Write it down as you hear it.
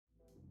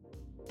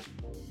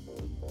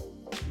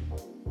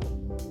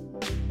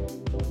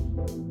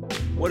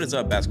What is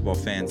up, basketball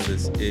fans?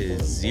 This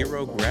is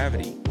Zero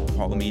Gravity,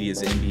 Paula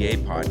Media's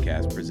NBA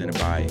podcast presented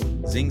by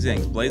Zing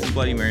Zang's Blazing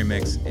Bloody Mary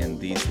Mix and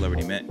The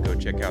Celebrity Mint. Go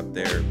check out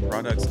their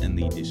products in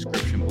the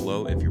description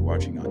below. If you're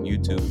watching on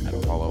YouTube at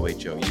Apollo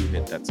HOU,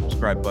 hit that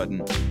subscribe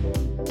button.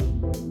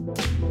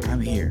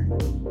 I'm here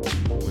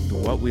with the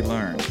What We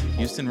Learned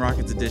Houston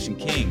Rockets Edition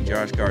King,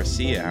 Josh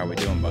Garcia. How we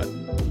doing, bud?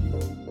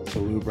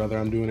 Salute, brother.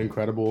 I'm doing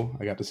incredible.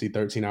 I got to see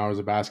 13 hours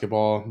of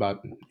basketball,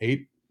 about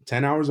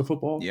 10 hours of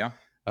football. Yeah.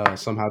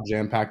 Somehow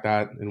jam-packed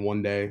that in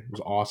one day. It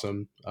was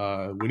awesome.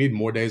 We need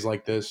more days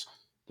like this.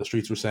 The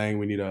streets were saying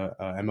we need a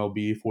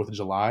MLB 4th of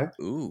July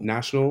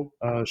national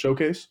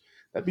showcase.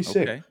 That'd be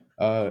sick.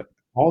 Okay.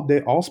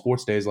 All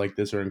sports days like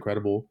this are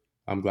incredible.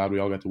 I'm glad we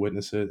all got to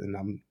witness it, and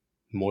I'm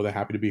more than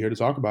happy to be here to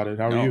talk about it.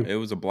 How are you? It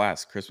was a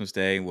blast. Christmas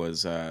Day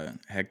was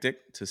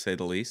hectic, to say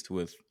the least,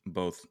 with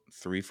both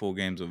 3 full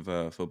games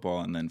of football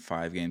and then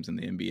 5 games in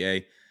the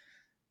NBA.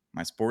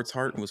 My sports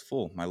heart was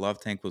full. My love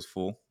tank was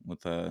full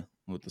with the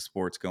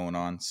sports going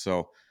on.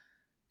 So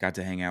got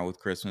to hang out with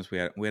Christmas. We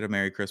had a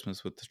Merry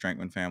Christmas with the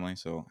Strankman family.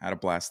 So had a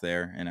blast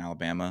there in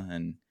Alabama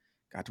and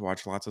got to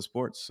watch lots of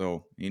sports.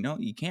 So,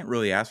 you can't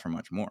really ask for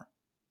much more.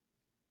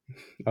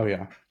 Oh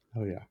yeah.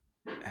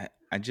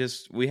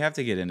 We have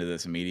to get into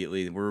this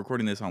immediately. We're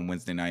recording this on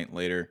Wednesday night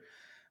later.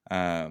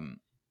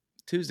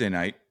 Tuesday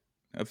night,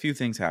 a few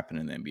things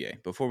happened in the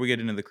NBA. Before we get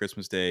into the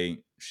Christmas Day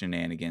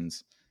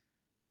shenanigans,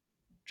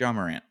 Ja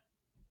Morant.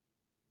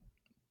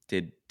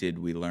 Did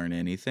we learn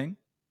anything?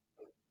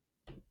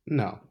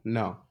 No.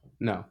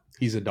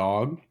 He's a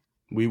dog.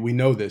 We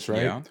know this,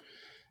 right? Yeah.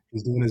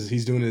 He's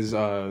doing his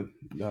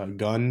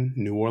gun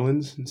New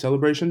Orleans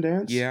celebration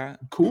dance. Yeah,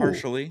 cool.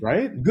 Partially,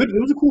 right? Good.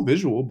 It was a cool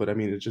visual, but I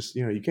mean, it's just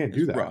you can't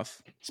do that.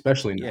 Rough,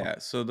 especially now. Yeah.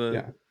 So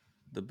the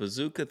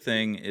bazooka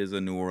thing is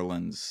a New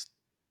Orleans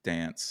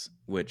dance,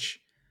 which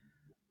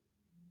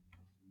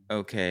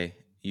okay,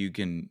 you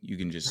can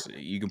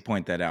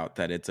point that out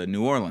that it's a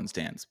New Orleans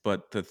dance,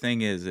 but the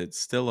thing is, it's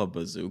still a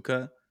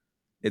bazooka.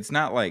 It's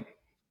not like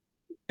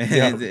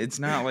it's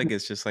not like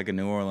it's just like a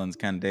New Orleans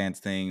kind of dance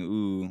thing.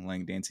 Ooh,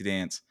 like dancey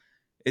dance.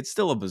 It's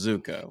still a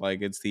bazooka.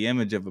 Like it's the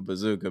image of a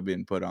bazooka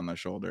being put on the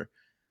shoulder.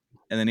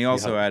 And then he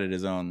also added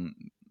his own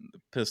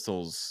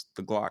pistols,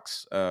 the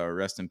Glocks.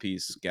 Rest in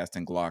peace,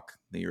 Gaston Glock,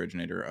 the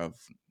originator of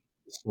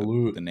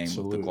the name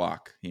of the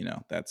Glock.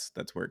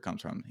 That's where it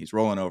comes from. He's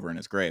rolling over in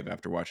his grave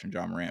after watching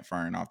Ja Morant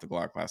firing off the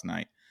Glock last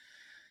night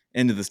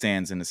into the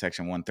stands into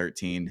section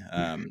 113,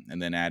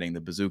 and then adding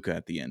the bazooka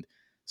at the end.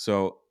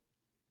 So,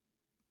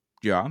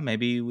 Ja,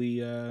 maybe we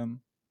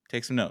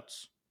take some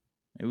notes.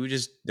 Maybe we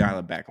just dial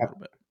it back a little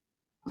bit.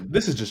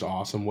 This is just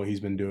awesome what he's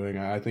been doing.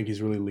 I think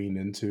he's really leaned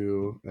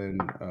into and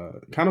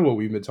kind of what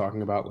we've been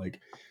talking about. Like,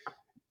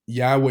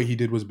 yeah, what he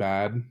did was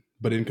bad,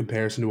 but in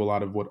comparison to a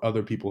lot of what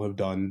other people have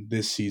done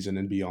this season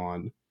and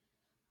beyond,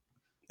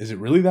 is it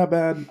really that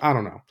bad? I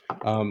don't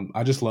know.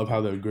 I just love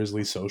how the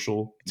Grizzlies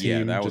social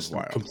team just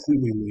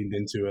completely leaned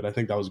into it. I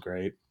think that was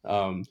great.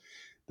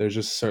 There's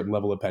just a certain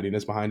level of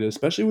pettiness behind it,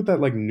 especially with that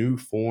like new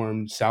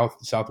formed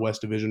Southwest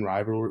Division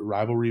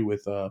rivalry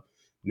with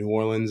New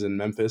Orleans and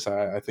Memphis.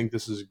 I think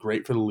this is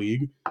great for the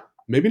league.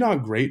 Maybe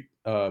not great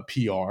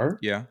PR,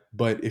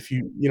 but if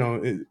you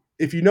know,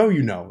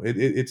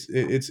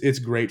 it's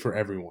great for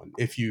everyone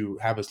if you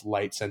have a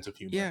light sense of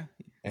humor.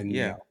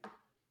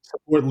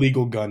 Support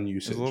legal gun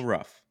usage. It's a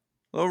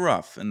little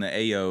rough, and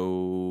the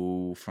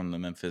AO from the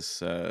Memphis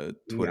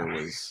Twitter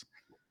was.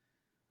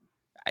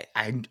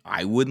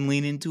 I wouldn't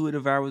lean into it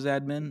if I was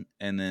admin,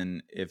 and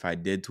then if I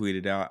did tweet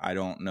it out, I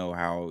don't know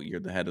how you're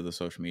the head of the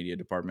social media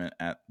department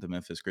at the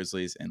Memphis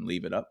Grizzlies and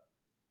leave it up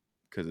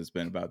because it's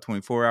been about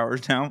 24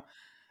 hours now.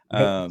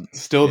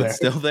 Still there. It's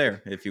still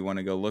there if you want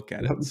to go look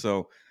at it.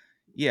 So,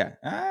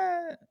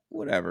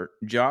 whatever.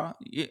 Ja,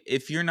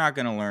 if you're not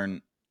going to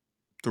learn,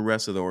 the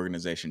rest of the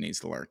organization needs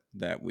to learn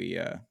that we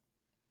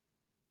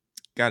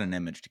got an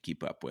image to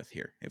keep up with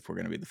here if we're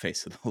going to be the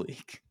face of the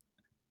league.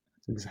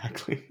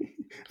 Exactly.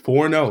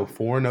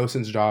 4-0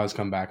 since Ja has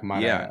come back.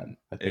 I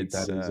think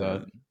that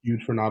is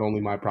huge for not only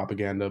my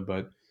propaganda,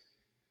 but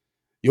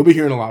you'll be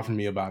hearing a lot from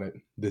me about it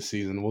this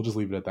season. We'll just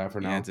leave it at that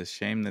for now. It's a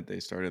shame that they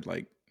started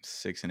like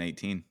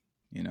 6-18.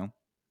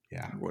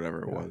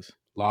 Whatever it was.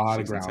 A lot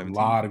of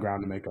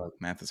ground to make up.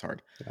 Math is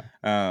hard.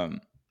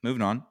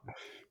 Moving on.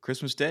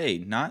 Christmas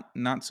Day,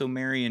 not so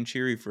merry and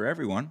cheery for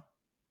everyone.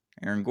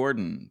 Aaron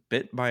Gordon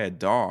bit by a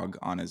dog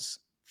on his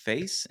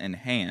face and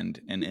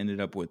hand and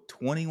ended up with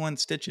 21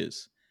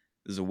 stitches.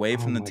 Is away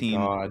from the team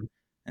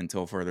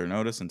until further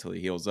notice, until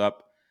he heals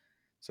up.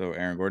 So,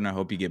 Aaron Gordon, I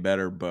hope you get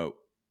better. But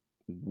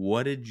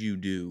what did you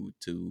do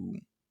to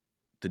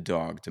the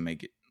dog to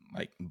make it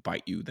like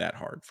bite you that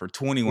hard for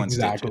 21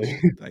 stitches?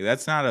 Like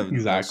that's not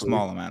a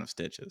small amount of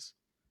stitches.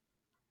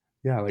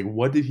 Yeah, like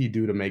what did he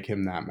do to make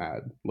him that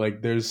mad?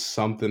 Like there's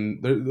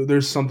something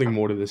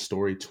more to this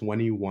story.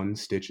 21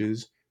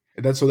 stitches.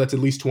 That's at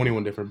least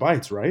 21 different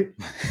bites, right?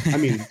 I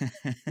mean,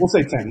 we'll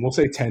say 10. We'll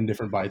say 10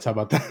 different bites. How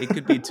about that? It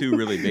could be 2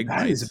 really big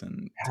bites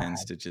and 10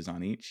 stitches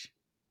on each.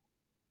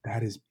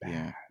 That is bad.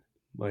 Yeah.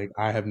 Like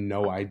I have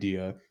no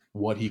idea.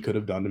 what he could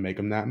have done to make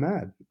him that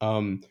mad.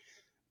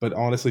 But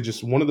honestly,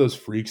 just one of those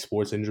freak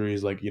sports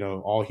injuries, like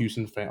all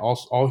Houston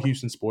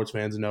sports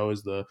fans know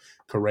is the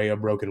Correa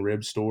broken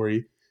rib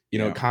story. It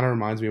Yeah. kind of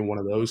reminds me of one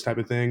of those type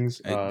of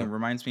things. It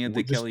reminds me of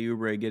the Just Kelly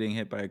Oubre getting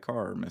hit by a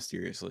car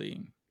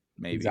mysteriously.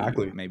 Maybe,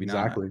 exactly, maybe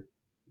not. exactly.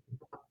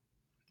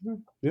 Yeah,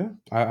 yeah.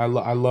 I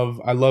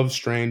love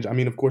strange. I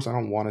mean, of course, I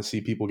don't want to see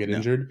people get No,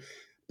 injured,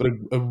 but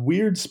a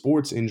weird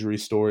sports injury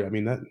story. I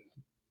mean, that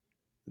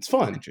it's it's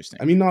fun. I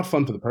interesting. mean, not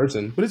fun for the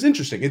person, but it's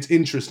interesting. It's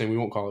interesting. We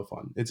won't call it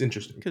fun. It's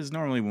interesting. Because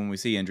normally when we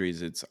see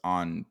injuries, it's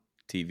on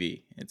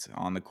TV. It's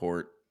on the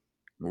court.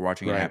 We're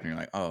watching it Right. happen. You're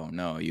like, oh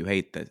no, you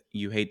hate that.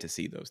 You hate to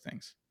see those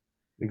things.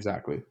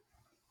 Exactly.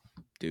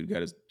 Dude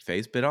got his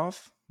face bit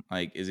off.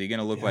 Like, is he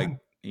gonna look Yeah. like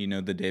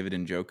the David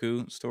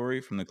Njoku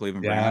story from the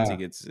Cleveland Browns? He Yeah.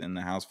 gets in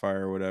the house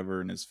fire or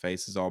whatever, and his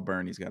face is all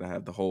burned. He's got to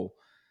have the whole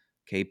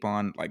cape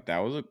on. Like that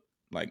was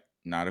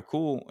not a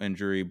cool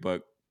injury,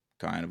 but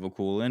kind of a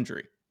cool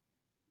injury.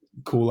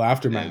 Cool It's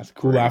aftermath.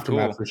 Cool pretty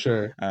aftermath cool. for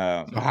sure. So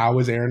Um, how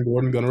is Aaron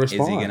Gordon going to Is he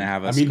gonna respond?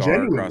 have I a mean, scar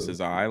across genuinely.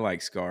 his eye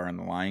like Scar in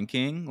The Lion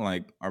King?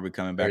 Like, are we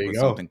coming There back you with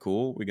go. something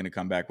cool? We're gonna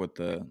come back with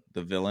the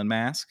villain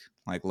mask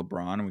like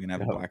LeBron? Are we gonna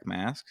have a Yep. black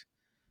mask?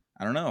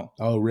 I don't know.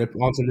 Oh, Rip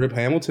on some Rip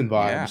Hamilton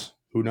Yeah, vibes.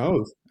 Who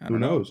knows? I Who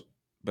don't know. knows?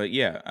 But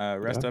yeah, Yeah.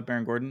 rest up,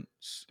 Aaron Gordon.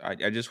 I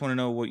just want to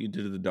know what you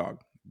did to the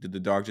dog. Did the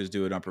dog just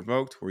do it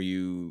unprovoked? Were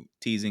you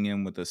teasing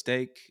him with a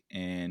steak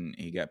and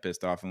he got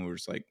pissed off and we were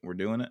just like, we're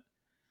doing it?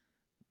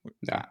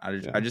 Yeah. I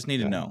Yeah. just need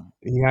to Yeah. know.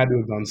 He had to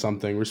have done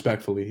something.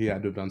 Respectfully, he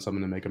had to have done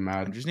something to make him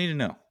I mad. just need to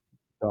know.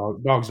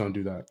 Dogs don't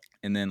do that.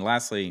 And then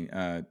lastly,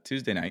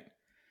 Tuesday night,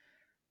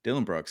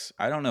 Dylan Brooks.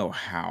 I don't know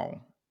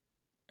how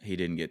he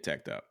didn't get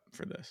teched up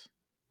for this.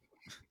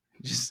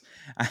 Just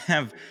I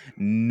have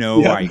no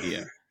Yep.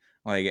 idea.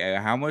 Like,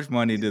 how much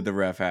money did the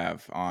ref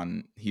have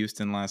on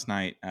Houston last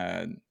night?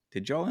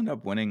 Did y'all end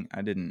up winning?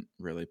 I didn't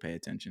really pay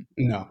attention.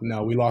 No,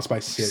 no, we lost by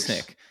 6.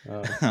 Sick.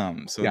 Uh,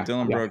 So yeah,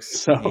 Dylan yeah. Brooks, he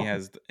So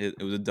has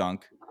it was a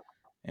dunk,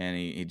 and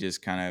he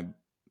just kind of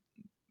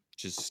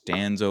just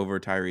stands over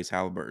Tyrese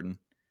Halliburton,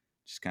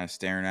 just kind of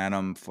staring at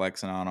him,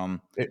 flexing on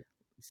him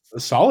a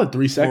solid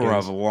 3 for a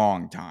seconds.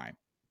 long time.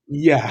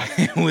 Yeah.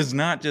 It was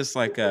not just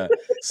like a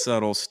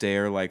subtle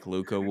stare like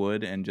Luca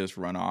would and just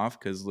run off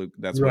because Luke.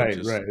 That's what Right,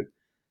 just. right.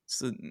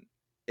 So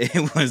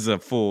it was a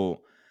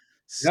full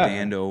Yeah.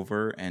 stand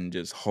over and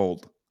just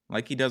hold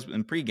like he does in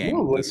No, pregame. The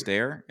like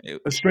stare.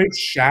 a straight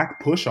Shaq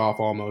push off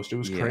almost. It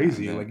was Yeah.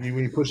 crazy. Like when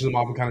he pushes him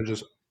off and kind of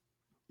just,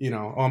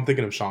 oh, I'm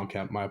thinking of Sean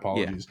Kemp. My Yeah.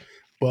 apologies,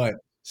 but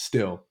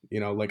still,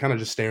 like kind of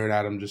just staring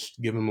at him, just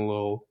give him a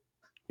little,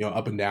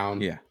 up and down.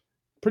 Yeah.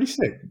 Pretty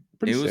sick.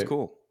 Pretty It was sick.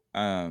 cool.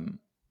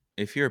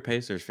 If you're a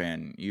Pacers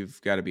fan,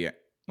 you've got to be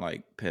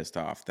like pissed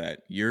off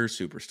that your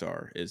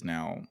superstar is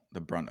now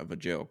the brunt of a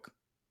joke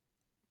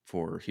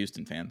for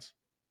Houston fans.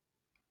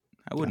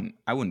 Yeah.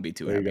 I wouldn't be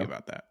too There you happy go.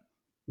 about that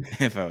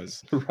if I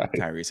was Right.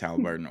 Tyrese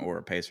Halliburton or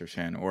a Pacers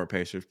fan or a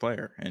Pacers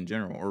player in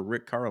general or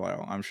Rick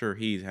Carlisle. I'm sure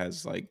he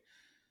has like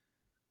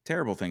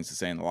terrible things to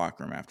say in the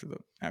locker room after the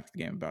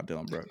game about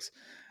Dylan Brooks.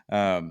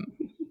 Um,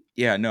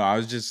 yeah, no,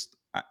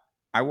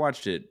 I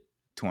watched it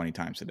 20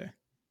 times today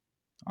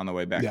on the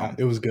way back Yeah, home.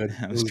 it was good.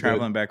 I It was was good.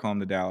 traveling back home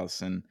to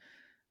Dallas and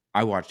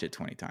I watched it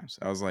 20 times.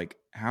 I was like,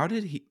 how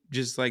did he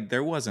just like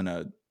there wasn't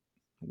a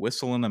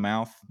whistle in the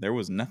mouth. There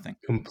was nothing.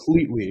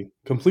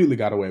 Completely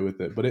got away with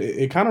it. But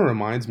it kind of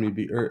reminds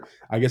me, or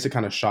I guess it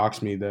kind of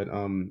shocks me that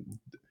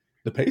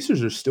the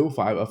Pacers are still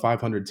a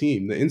 500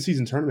 team. The in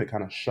season tournament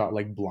kind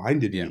of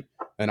blinded Yeah. me,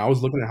 and I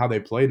was looking at how they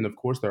played, and of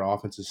course their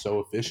offense is so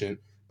efficient,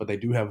 but they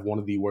do have one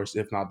of the worst,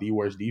 if not the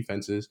worst,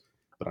 defenses.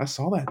 But I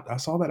saw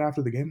that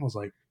after the game. I was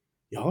like,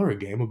 y'all are a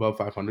game above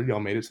 500. Y'all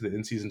made it to the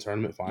in season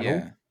tournament final.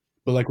 Yeah.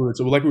 But like we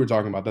were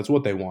talking about, that's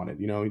what they wanted.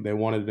 They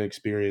wanted an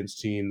experienced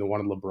team. They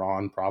wanted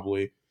LeBron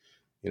probably.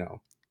 You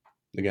know,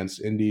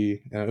 against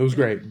Indy. It was Yeah.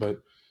 great,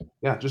 but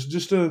yeah,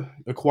 just a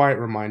quiet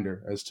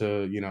reminder as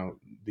to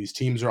these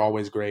teams are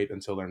always great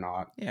until they're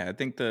not. Yeah. I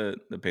think the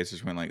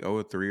Pacers went like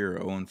 0-3 or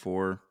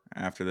 0-4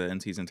 after the in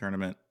season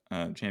tournament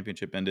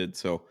championship ended.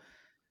 So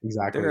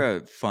Exactly. they're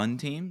a fun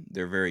team.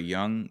 They're very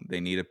young.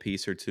 They need a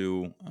piece or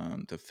two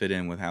to fit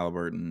in with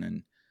Halliburton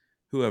and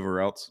whoever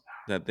else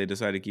that they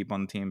decide to keep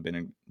on the team.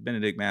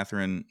 Benedict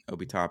Mathurin,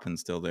 Obi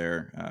Toppin's still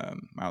there.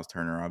 Miles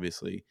Turner,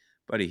 obviously.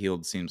 Buddy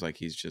Hield seems like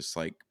he's just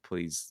like,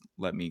 please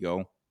let me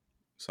go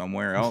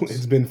somewhere It's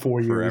else been 4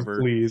 years. forever.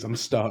 Please, I'm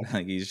stuck.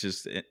 Like he's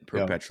just Yep.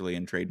 perpetually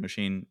in trade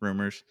machine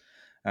rumors.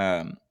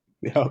 Um,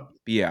 Yep. but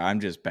yeah, I'm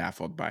just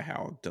baffled by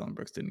how Dylan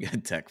Brooks didn't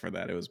get tech for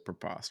that. It was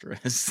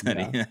preposterous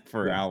that Yeah.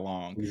 for Yeah. how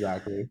long.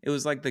 Exactly. It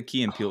was like the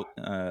Key and Peele,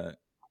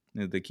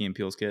 the Key and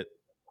Peele skit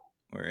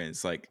where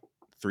it's like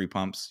 3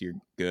 pumps, you're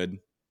good.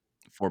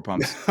 Oh Four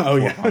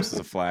yeah. pumps is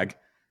a flag,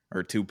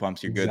 or 2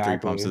 pumps, you're good. 3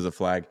 pumps Exactly. is a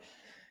flag.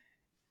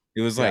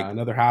 It was Yeah. like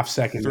Another half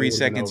second, it three would have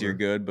been seconds you're over.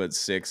 good, but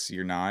 6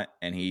 you're not,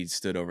 and he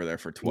stood over there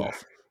for Yeah.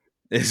 12.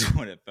 Is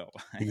what it felt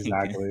like.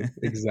 Exactly.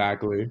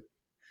 Exactly.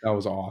 That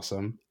was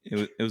awesome.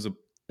 It was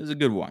a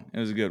good one. It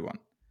was a good one.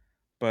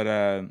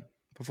 But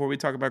before we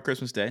talk about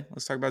Christmas Day,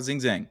 let's talk about Zing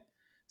Zang.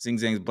 Zing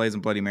Zang's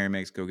Blazing Bloody Mary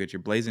Mix. Go get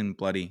your Blazing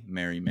Bloody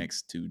Mary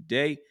Mix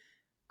today.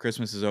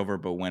 Christmas is over,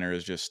 but winter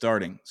is just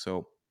starting.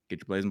 So get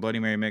your Blazing Bloody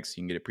Mary Mix.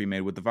 You can get it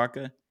pre-made with the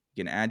vodka.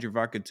 You can add your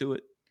vodka to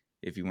it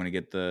if you want to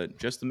get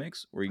just the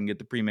mix, or you can get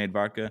the pre-made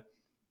vodka.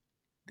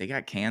 They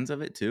got cans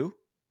of it too.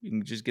 You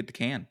can just get the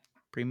can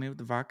pre-made with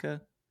the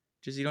vodka.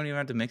 Just you don't even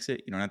have to mix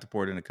it. You don't have to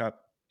pour it in a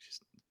cup.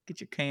 Just get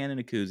your can in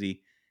a koozie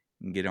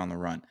and get it on the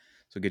run.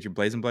 So get your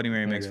Blazing Bloody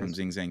Mary There Mix it from is.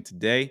 Zing Zang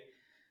today.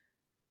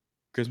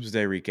 Christmas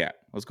Day recap.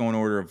 Let's go in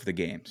order of the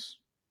games.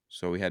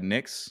 So we had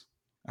Knicks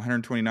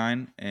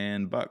 129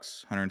 and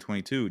Bucks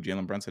 122.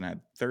 Jalen Brunson had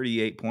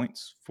 38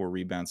 points, 4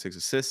 rebounds, 6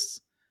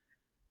 assists.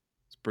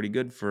 It's pretty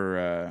good for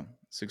a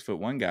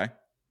 6'1" guy,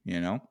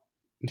 you know.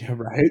 Yeah,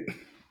 right.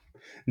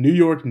 New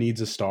York needs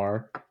a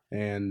star,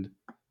 and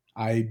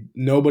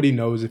nobody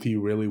knows if he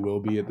really will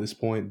be at this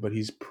point, but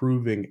he's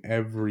proving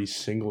every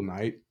single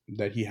night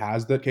that he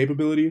has that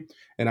capability.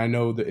 And I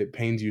know that it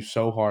pains you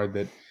so hard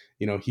that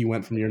he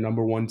went from your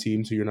number one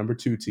team to your number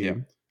two Yep.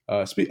 team.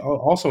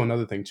 Also,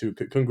 another thing too.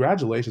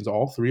 Congratulations,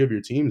 all three of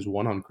your teams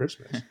won on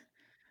Christmas.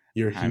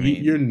 Your I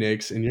Heat, your mean,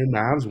 Knicks, and your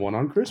Mavs won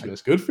on I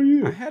Christmas. Good for I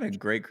you. had a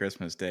great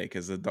Christmas day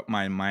because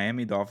my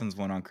Miami Dolphins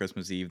won on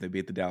Christmas Eve. They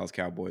beat the Dallas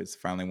Cowboys.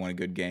 Finally won a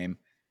good game.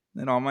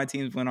 Then all my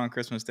teams went on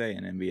Christmas Day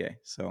in NBA.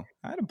 So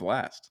I had a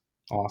blast.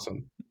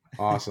 Awesome.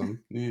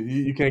 Awesome.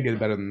 You can't get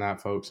better than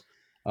that, folks.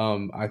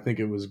 I think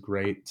it was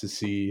great to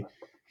see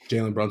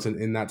Jalen Brunson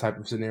in that type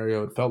of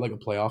scenario. It felt like a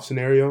playoff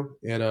scenario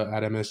at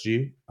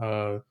MSG,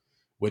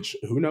 which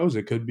who knows?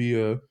 It could be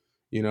a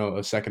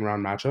second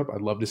round matchup.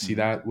 I'd love to see Mhm.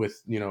 that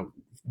with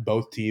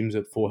both teams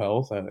at full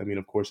health. I mean,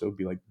 of course, it would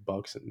be like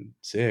Bucks and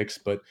six,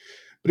 but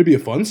it'd be a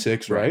fun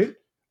six, Right.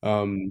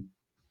 right?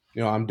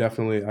 I'm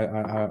definitely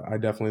I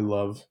definitely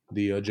love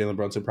the Jalen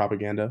Brunson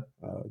propaganda.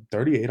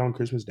 38 on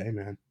Christmas Day,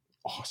 man,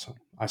 awesome.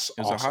 That's It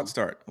was a hot awesome.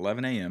 start,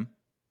 11 a.m.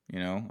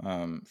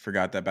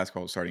 Forgot that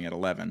basketball was starting at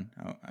 11.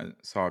 I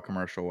saw a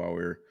commercial while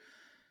we were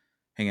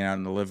hanging out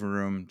in the living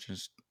room,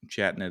 just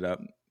chatting it up.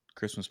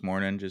 Christmas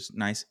morning, just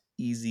nice,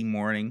 easy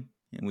morning.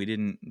 And we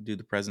didn't do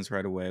the presents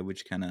right away. We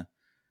just kind of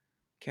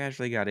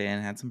casually got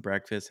in, had some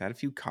breakfast, had a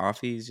few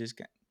coffees, just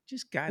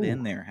got Ooh,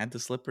 in there, had the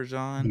slippers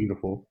on,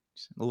 beautiful.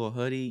 just a little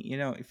hoodie,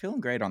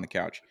 feeling great on the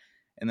couch.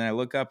 And then I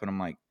look up and I'm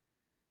like,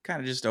 kind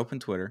of just open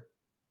Twitter.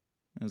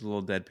 There's a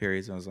little dead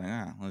period, so I was like,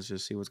 let's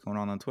just see what's going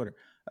on Twitter.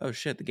 Oh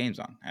shit, the game's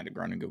on. I had to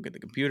run and go get the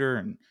computer,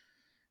 and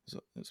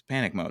it was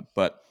panic mode.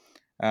 But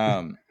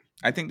um,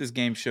 I think this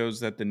game shows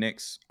that the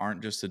Knicks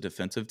aren't just a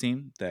defensive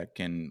team that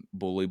can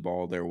bully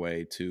ball their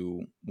way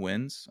to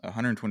wins.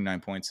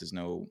 129 points is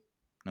no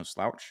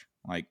slouch.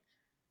 Like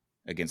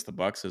against the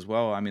Bucks as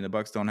well. I mean, the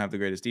Bucks don't have the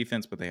greatest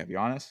defense, but they have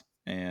Giannis,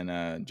 and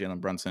Jalen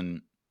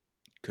Brunson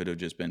could have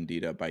just been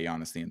beat up by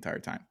Giannis the entire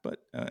time. But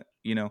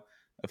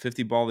a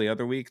 50 ball the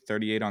other week,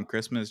 38 on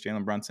Christmas.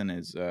 Jalen Brunson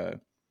is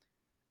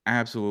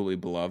absolutely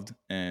beloved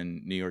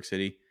in New York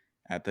City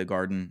at the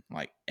Garden.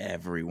 Like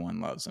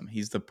everyone loves him.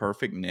 He's the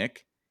perfect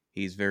Nick.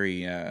 He's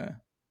very, I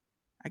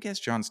guess,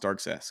 John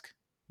Starks esque.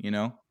 You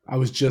know? I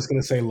was just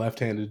gonna say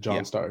left-handed Yeah.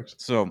 John Starks.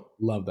 So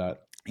Love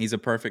that. he's a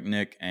perfect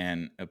Nick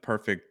and a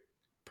perfect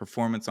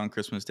performance on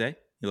Christmas Day.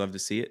 You love to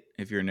see it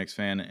if you're a Knicks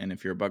fan, and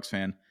if you're a Bucks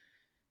fan,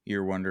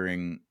 you're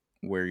wondering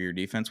where your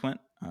defense went.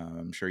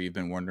 I'm sure you've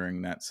been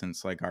wondering that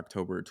since like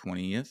October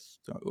 20th,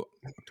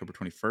 October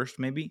 21st,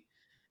 maybe,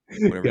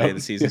 whatever day Yep.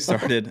 the season Yep.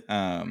 started.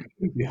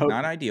 Yep.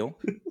 Not ideal,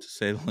 to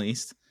say the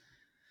least.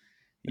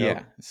 Yep.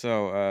 Yeah.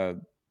 So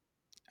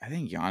I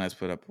think Giannis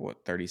put up,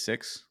 what,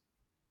 36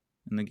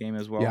 in the game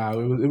as well. Yeah,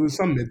 it was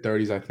some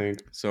mid-30s, I think.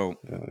 So,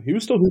 He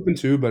was still hooping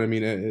too, but I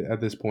mean,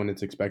 at this point,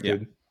 it's yeah.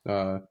 expected.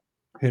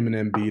 Him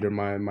and Embiid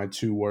are my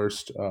two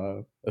worst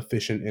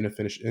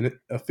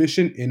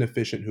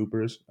inefficient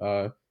hoopers.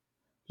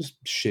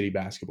 Just shitty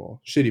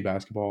basketball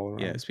all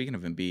Yeah. around. Speaking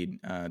of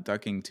Embiid,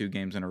 ducking 2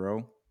 games in a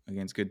row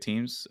against good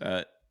teams,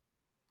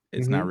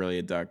 it's not Hmm. really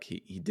a duck.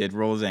 He did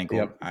roll his ankle.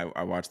 Yep.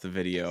 I watched the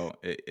video.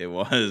 It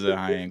was a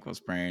high ankle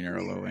sprain or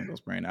a low ankle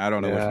sprain. I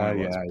don't know which one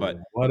Yeah, it was, yeah, but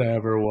yeah.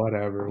 Whatever,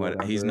 whatever,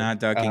 he's whatever. not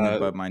ducking,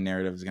 but my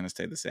narrative is going to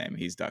stay the same.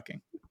 He's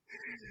ducking.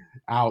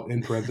 Out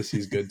in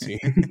parentheses, good team.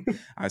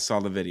 I saw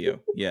the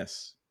video.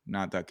 Yes,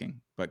 not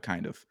ducking, but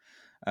kind of.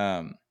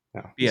 Um,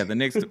 Yeah. yeah, the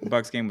Knicks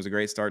Bucks game was a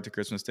great start to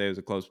Christmas Day. It was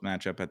a close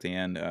matchup at the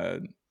end.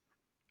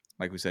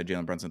 Like we said,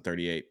 Jalen Brunson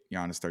 38,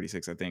 Giannis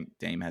 36. I think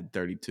Dame had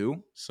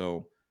 32.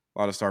 So a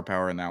lot of star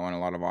power in that one, a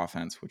lot of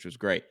offense, which was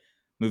great.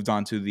 Moved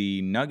on to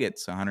the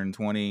Nuggets,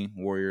 120,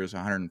 Warriors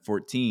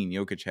 114.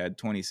 Jokic had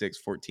 26,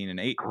 14, and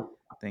 8.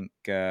 I think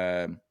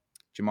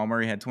Jamal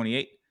Murray had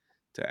 28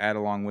 to add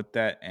along with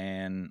that.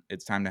 And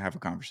it's time to have a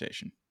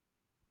conversation.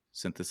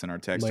 Sent this in our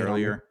text Lay it on me.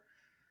 earlier.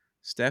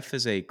 Steph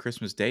is a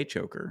Christmas Day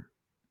choker.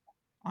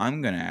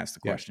 I'm going to ask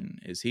the Yeah. question,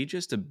 is he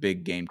just a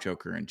big game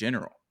choker in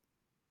general?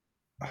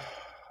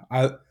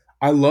 I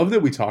I love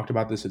that we talked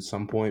about this at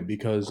some point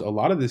because a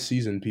lot of this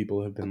season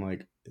people have been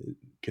like,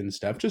 can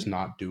Steph just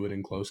not do it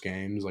in close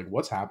games? Like,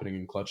 what's happening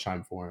in clutch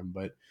time for him?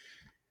 But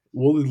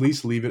we'll at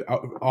least leave it.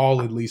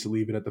 I'll at least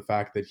leave it at the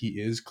fact that he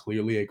is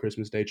clearly a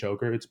Christmas Day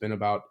choker. It's been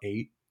about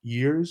 8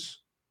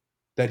 years.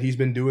 that he's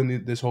been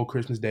doing this whole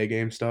Christmas Day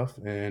game stuff,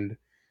 and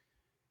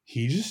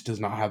he just does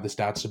not have the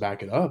stats to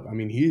back it up. I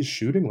mean, he is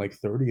shooting like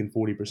 30 and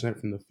 40%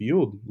 from the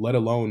field, let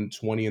alone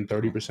 20 and Oh,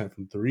 30%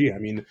 from three. I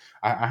mean,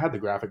 I had the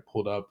graphic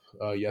pulled up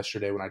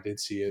yesterday when I did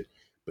see it,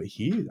 but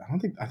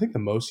I think the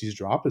most he's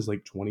dropped is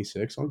like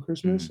 26 on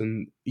Christmas. mhm.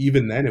 And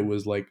even then it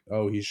was like,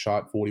 oh, he's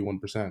shot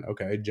 41%.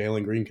 Okay,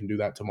 Jalen Green can do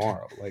that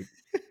tomorrow. Like,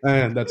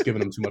 that's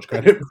giving him too much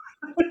credit.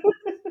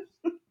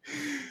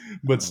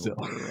 But Oh, still,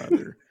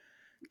 brother.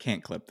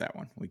 Can't clip that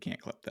one. We can't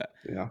clip that.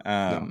 yeah,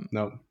 no, Um,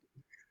 no,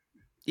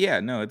 yeah,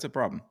 no, it's a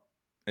problem.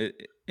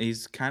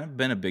 He's kind of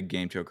been a big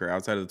game choker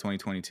outside of the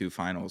 2022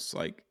 finals.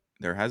 Like,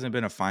 there hasn't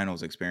been a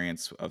finals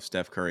experience of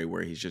Steph Curry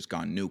where he's just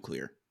gone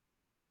nuclear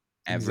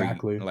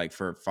exactly. like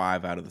for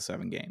 5 out of the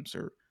 7 games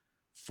or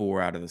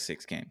 4 out of the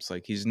 6 games.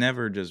 Like, he's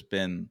never just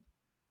been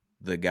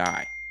the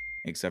guy,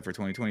 except for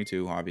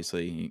 2022.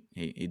 Obviously,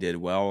 he did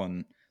well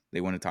and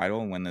they won a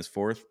title and win this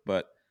fourth.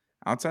 But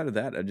outside of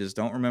that, I just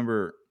don't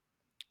remember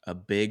a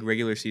big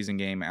regular season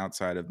game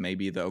outside of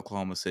maybe the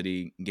Oklahoma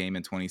City game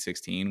in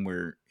 2016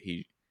 where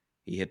he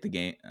hit the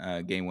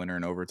game winner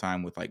in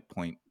overtime with like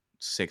point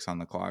 0.6 on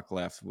the clock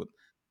left with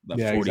the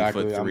Yeah, 40-foot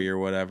exactly. three or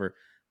whatever.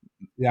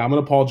 Yeah, I'm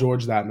gonna Paul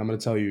George that, and I'm gonna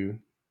tell you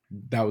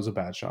that was a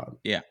bad shot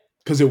Yeah,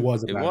 because it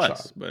was a it bad shot.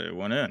 was, but it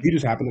went in. He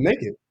just happened to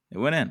make it. It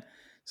went in.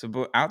 So,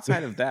 but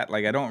outside of that,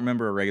 like I don't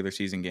remember a regular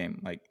season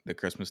game like the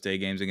Christmas Day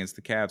games against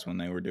the Cavs when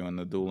they were doing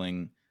the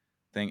dueling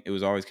thing. It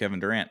was always Kevin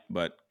Durant,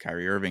 but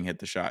Kyrie Irving hit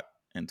the shot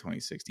in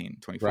 2016,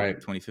 Right,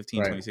 2015,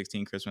 right.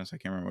 2016 Christmas. I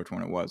can't remember which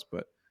one it was,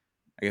 but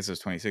I guess it was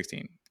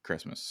 2016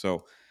 Christmas.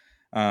 So,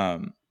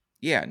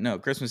 yeah, no,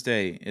 Christmas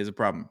Day is a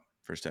problem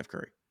for Steph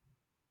Curry.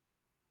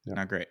 Yeah.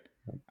 Not great.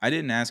 I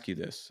didn't ask you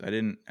this.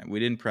 We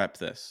didn't prep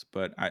this,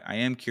 but I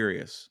am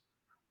curious.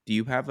 Do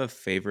you have a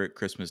favorite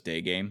Christmas Day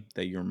game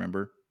that you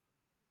remember?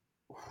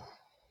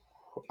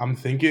 I'm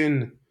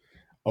thinking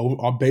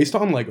based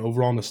on like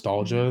overall Hmm.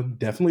 nostalgia,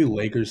 definitely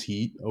Lakers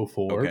Heat Okay.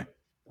 '04.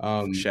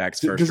 Shaq's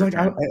first Because like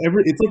return.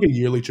 it's like a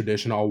yearly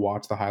tradition. I'll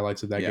watch the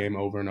highlights of that Yeah. game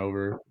over and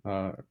over.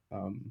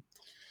 Um,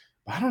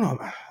 I don't know.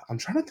 I'm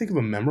trying to think of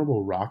a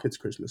memorable Rockets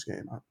Christmas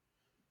game.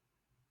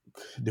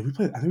 Did we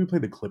play? I think we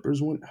played the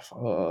Clippers one.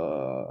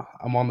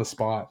 I'm on the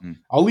spot. Mm.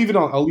 I'll leave it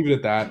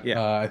at that.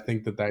 Yeah. I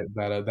think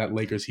that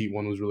Lakers Heat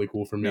one was really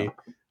cool for me. No.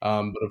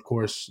 But of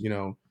course,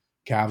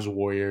 Cavs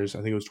Warriors. I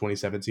think it was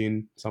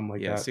 2017, something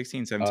like Yeah. that.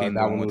 16, 17, the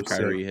That one one with was sick.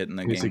 Kyrie hitting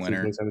the game 2016,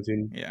 winner.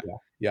 2017. Yeah. Yeah,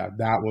 yeah.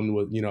 That one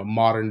was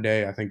modern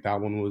day. I think that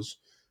one was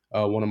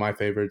one of my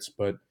favorites.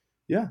 But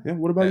yeah, yeah.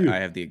 What about I you?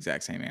 have the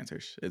exact same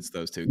answers. It's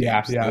those two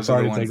Yeah, games. yeah. Those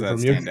are the Sorry to ones take it that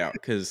from you. stand out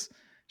because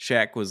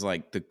Shaq was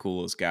like the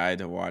coolest guy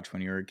to watch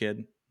when you were a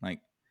kid. Like,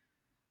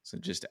 so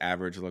just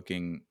average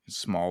looking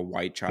small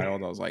white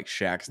child. I was like,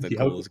 Shaq's the Yep,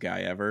 coolest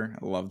guy ever.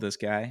 I love this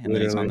guy. And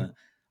then he's literally.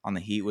 on the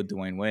Heat with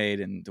Dwayne Wade,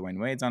 and Dwayne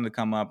Wade's on to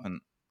come up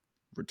and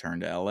return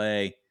to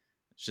LA.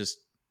 It's just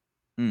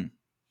mm,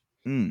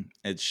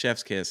 it's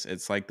chef's kiss.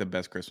 It's like the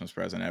best Christmas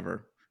present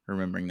ever.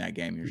 Remembering that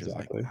game, you're just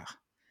like, Exactly. ah.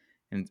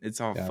 And it's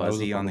all Yeah, that was a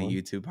fuzzy on fun the one.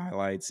 YouTube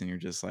highlights, and you're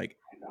just like,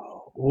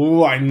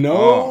 Oh, I oh,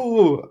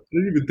 know. I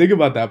didn't even think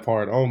about that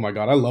part. Oh my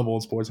god, I love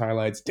old sports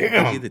highlights. it gives you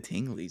Damn. the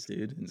tinglies,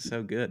 dude. It's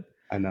so good.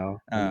 I know,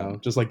 I know. Um,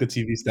 Just like the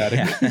TV static.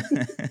 yeah.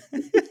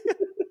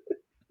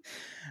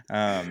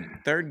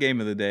 Third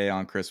game of the day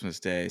on Christmas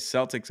Day: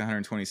 Celtics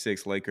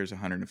 126, Lakers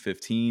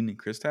 115.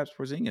 Kristaps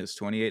Porzingis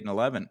 28 and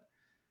 11.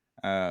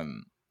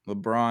 Um,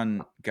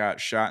 LeBron got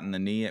shot in the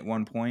knee at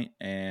one point,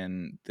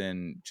 and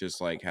then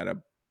just like had a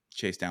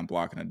chase down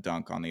block and a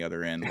dunk on the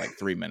other end like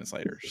 3 minutes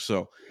later.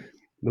 So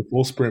The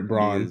full sprint he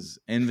brawn. is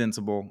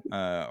invincible.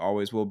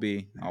 Always will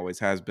be. Always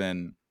has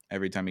been.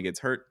 Every time he gets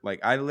hurt,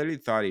 like I literally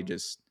thought he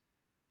just.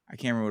 I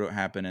can't remember what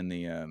happened in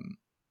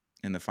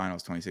the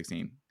finals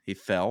 2016. He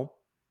fell,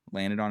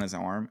 landed on his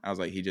arm. I was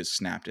like, he just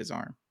snapped his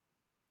arm.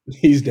 He's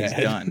He's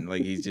dead. done.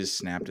 Like he's just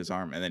snapped his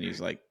arm, and then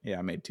he's like, "Yeah,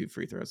 I made 2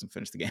 free throws and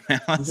finished the game." I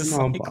He's like, was no,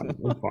 I'm like, fine. I'm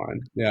 "Whoa." fine.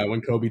 Yeah,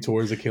 when Kobe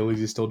tore his Achilles,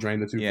 he still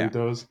drained the two free Yeah.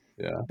 throws.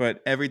 Yeah,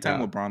 But every time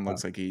yeah, LeBron yeah.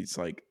 looks like he's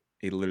like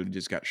he literally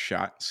just got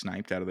shot,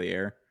 sniped out of the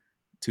air.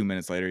 2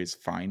 minutes later, he's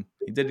fine.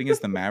 He did it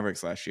against the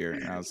Mavericks last year,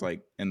 and I was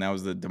like, and that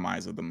was the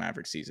demise of the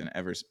Mavericks season.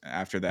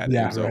 After that, it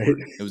Yeah, was right. over.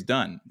 It was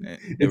done. They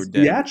were It's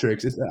dead.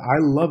 theatrics. I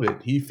love it.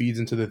 He feeds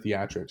into the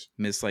theatrics.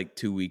 Missed like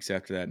 2 weeks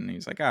after that, and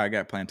he's like, "Oh, I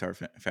got plantar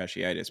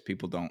fasciitis.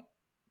 People don't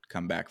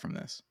come back from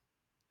this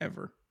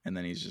ever." And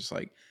then he's just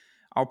like,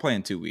 "I'll play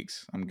in 2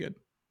 weeks. I'm good,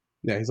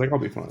 Yeah, he's like, I'll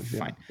be fine. Yeah,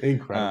 fine."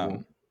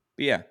 incredible.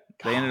 But yeah,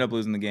 they ended God. up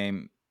losing the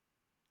game.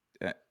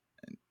 Uh,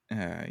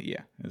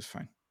 yeah, it was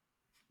fine.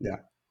 Yeah.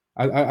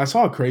 I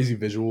saw a crazy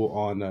visual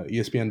on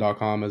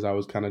ESPN.com as I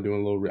was kind of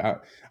doing a little.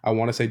 I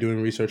want to say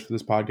doing research for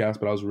this podcast,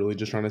 but I was really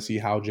just trying to see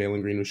how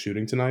Jalen Green was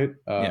shooting tonight.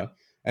 Yeah,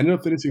 Ended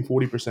up finishing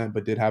 40%,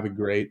 but did have a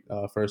great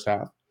first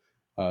half.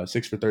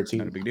 6 for not a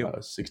 13, big deal.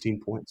 16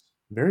 points.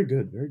 Very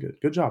good, very good.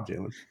 Good job,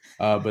 Jalen.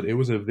 But it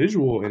was a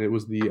visual, and it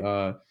was the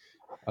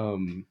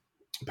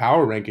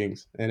power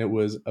rankings, and it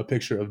was a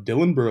picture of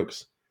Dylan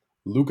Brooks,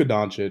 Luka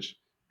Doncic,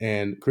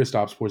 and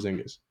Kristaps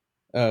Porzingis.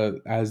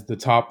 as the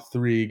top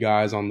three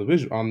guys on the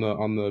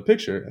on the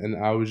picture, and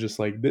I was just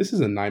like, "This is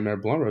a nightmare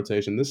blunt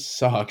rotation. This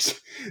sucks."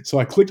 So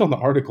I clicked on the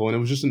article, and it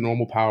was just a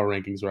normal power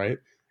rankings, right?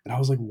 And I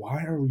was like,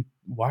 "Why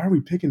are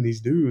we picking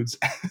these dudes?"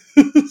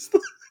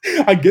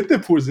 I get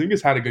that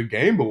Porzingis had a good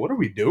game, but what are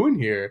we doing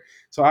here?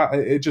 So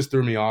it just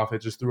threw me off. It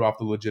just threw off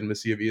the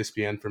legitimacy of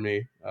ESPN for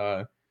me,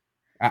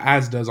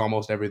 as does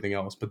almost everything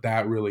else. But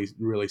that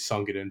really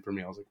sunk it in for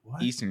me. I was like,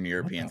 "What? Eastern What the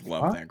Europeans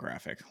love fuck?" that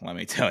graphic, let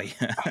me tell you.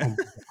 Oh,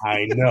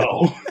 I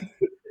know.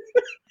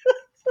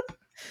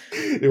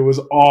 It was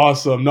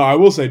awesome. No, I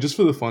will say, just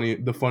for the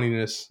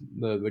funniness,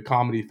 the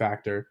comedy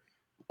factor,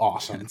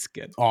 awesome, It's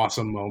good.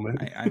 awesome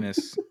moment. I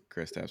miss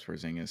Kristaps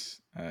Porzingis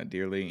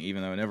dearly,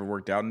 even though it never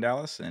worked out in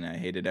Dallas, and I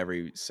hated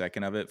every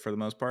second of it for the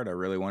most part. I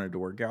really wanted to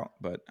work out,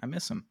 but I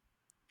miss him.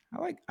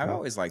 I Yeah,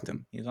 always liked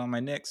him. He was on my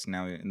Knicks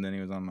now, and then he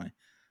was on my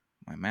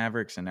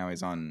Mavericks, and now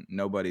he's on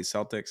nobody's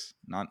Celtics.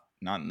 Not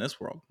in this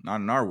world, not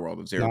in our world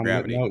of zero not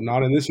gravity, no,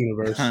 not in this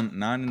universe.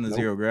 not in the Nope,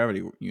 zero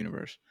gravity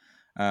universe.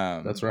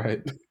 that's Um,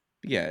 right.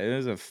 yeah, it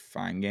was a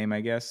fine game, I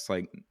guess.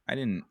 Like I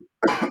didn't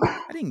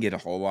get a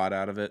whole lot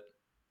out of it.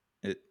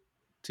 It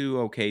two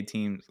okay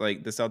teams.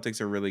 Like the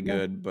Celtics are really Yeah,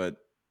 good, but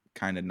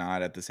kind of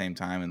not at the same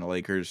time. And the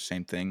Lakers,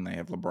 same thing. They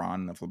have LeBron,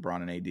 and if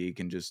LeBron and AD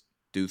can just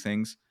do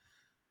things,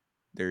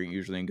 they're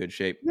usually in good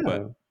shape.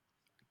 But yeah,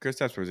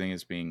 Kristaps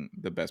Porzingis being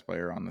the best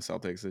player on the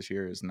Celtics this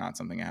year is not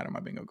something I had on my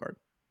bingo card.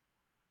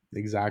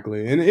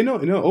 exactly. And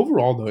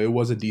overall though, it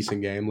was a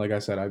decent game. Like I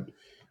said, I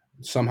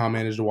somehow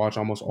managed to watch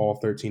almost all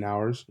 13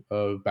 hours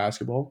of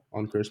basketball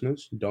on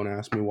Christmas. Don't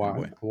ask me Oh why.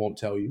 boy, I won't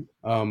tell you.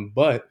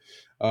 But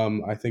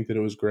I think that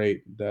it was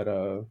great that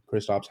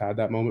Kristaps had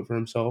that moment for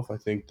himself. I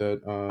think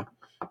that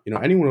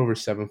anyone over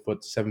 7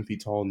 foot, 7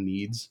 feet tall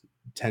needs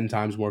 10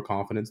 times more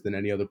confidence than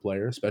any other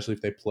player, especially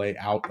if they play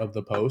out of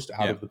the post,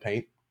 out yeah, of the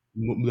paint,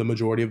 the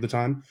majority of the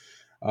time.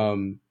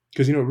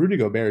 Because Rudy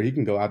Gobert, he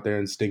can go out there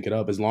and stink it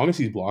up as long as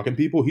he's blocking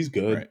people. He's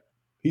good. right,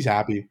 He's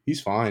happy.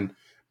 He's fine.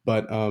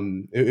 But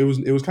it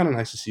was kind of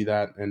nice to see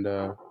that, and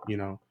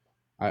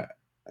I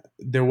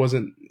there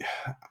wasn't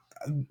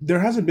there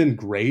hasn't been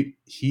great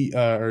Heat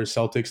or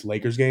Celtics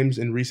Lakers games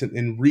in recent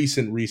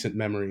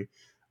memory,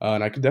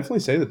 and I could definitely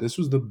say that this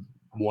was the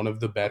one of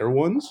the better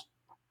ones,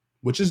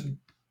 which is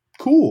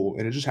cool,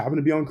 and it just happened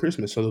to be on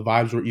Christmas, so the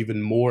vibes were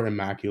even more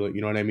immaculate.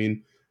 You know what I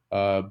mean?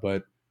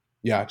 But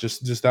yeah,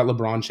 just that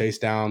LeBron chase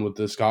down with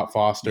the Scott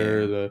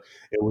Foster, yeah,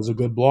 it was a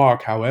good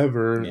block.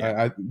 However,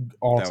 yeah. I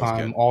all That was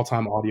time good. all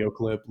time audio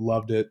clip,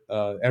 loved it.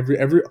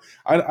 Every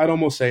I'd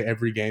almost say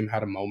every game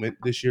had a moment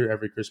this year.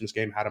 Every Christmas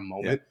game had a Yeah,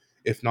 moment,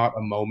 if not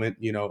a moment.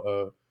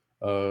 We'll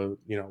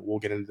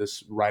get into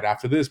this right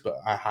after this, but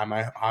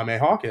Jaime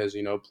Hawkes,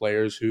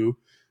 players who,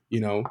 you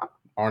know,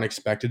 aren't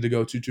expected to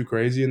go too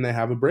crazy and they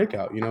have a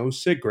breakout.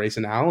 Sick.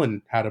 Grayson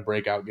Allen had a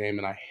breakout game,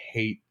 and I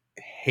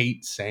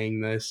hate saying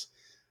this.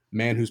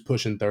 Man who's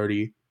pushing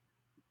 30.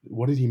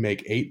 What did he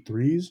make? 8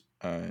 threes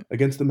uh,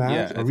 against the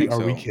yeah. Mavs? I Are we think are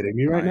we so. kidding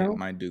me right now?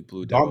 My Duke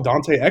Blue Devil,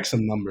 Dante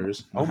Exum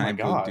numbers. Oh my my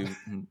god.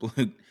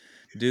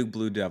 Duke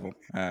Blue Devil,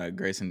 Yep.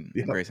 Grayson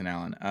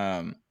Allen.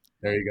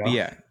 There you But go.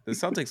 yeah, the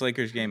Celtics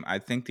Lakers game, I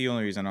think the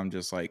only reason I'm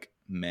just like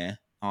meh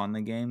on the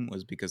game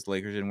was because the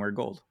Lakers didn't wear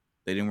gold.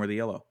 They didn't wear the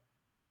yellow.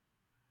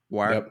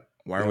 Why Yep.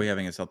 why are we Yep.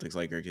 having a Celtics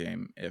Lakers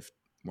game if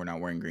we're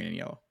not wearing green and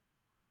yellow?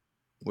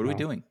 What are we Wow.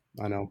 doing?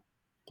 I know.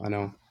 I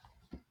know.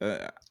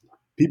 Uh,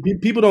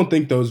 People don't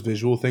think those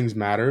visual things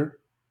matter,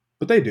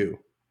 but they do.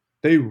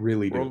 They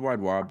really do.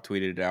 Worldwide Wob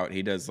tweeted it out.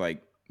 He does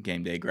like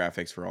game day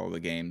graphics for all the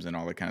games and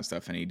all that kind of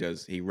stuff, and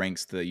he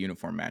ranks the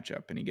uniform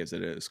matchup and he gives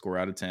it a score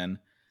out of 10.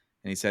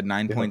 And he said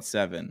Yep.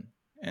 9.7.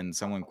 And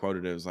someone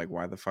quoted it was like,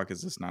 why the fuck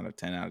is this not a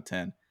 10 out of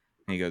 10? And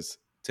he goes,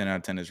 10 out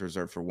of 10 is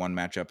reserved for one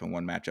matchup and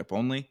one matchup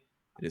only.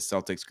 It is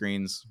Celtics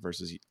greens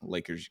versus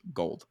Lakers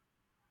gold.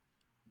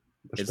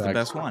 It's the Respect.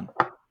 best one.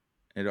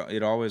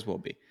 It always will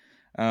be.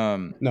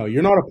 Um, No,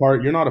 you're not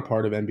a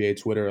part of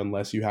NBA Twitter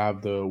unless you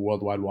have the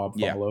Worldwide Wob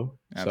yeah, follow.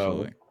 So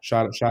absolutely.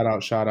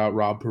 shout out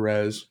Rob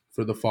Perez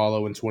for the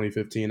follow in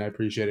 2015. I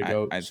appreciate it.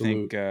 Go I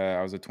think salute.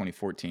 I was a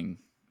 2014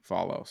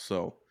 follow,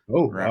 so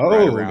right Got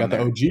around the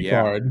there. OG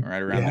Yeah, card.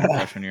 right around there. Yeah,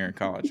 Freshman year in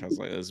college, I was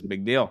like, "This is a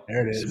big deal.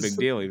 there it This is a big is.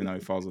 deal." Even though he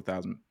follows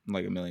 1,000,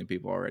 like a million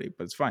people already,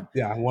 but it's fine.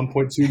 Yeah,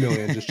 1.2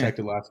 million. Just checked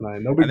it last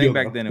night. No I big think deal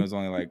back though. then it was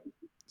only like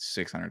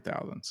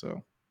 600,000,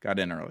 so got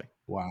in early.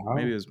 Wow.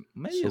 Maybe it was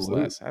Salute.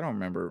 less. I don't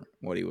remember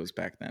what he was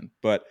back then,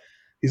 but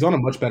He's on a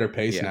much better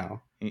pace yeah,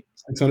 now. he,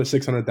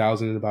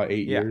 600,000 in about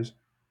eight yeah, years,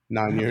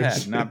 9 not bad,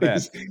 years. not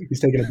bad. he's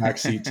taking a back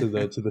seat to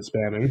the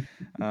spamming.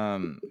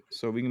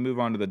 So we can move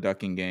on to the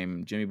ducking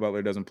game. Jimmy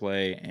Butler doesn't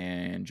play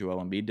and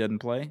Joel Embiid doesn't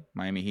play.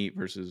 Miami Heat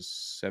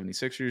versus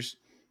 76ers.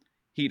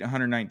 Heat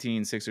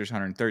 119, Sixers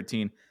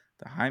 113.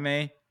 The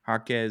Jaime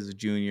Jaquez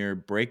Jr.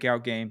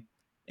 breakout game.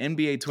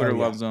 NBA Oh Twitter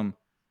yeah. loves him.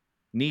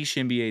 Niche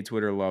NBA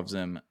Twitter loves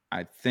him.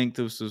 I think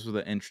this was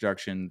the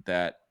introduction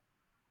that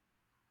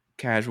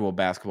casual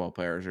basketball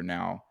players are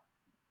now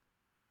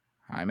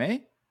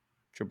Jaime,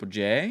 Triple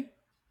J,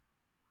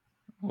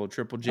 little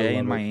Triple I J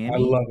in love it. I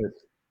Miami. love it.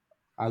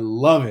 I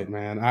love it,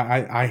 man.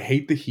 I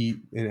hate the Heat,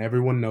 and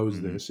everyone knows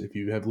Mm-hmm. this if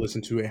you have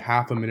listened to a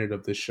half a minute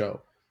of this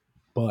show.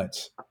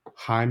 But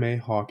Jaime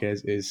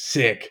Jaquez is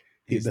sick.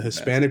 He's The the best.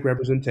 Hispanic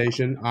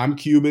representation. I'm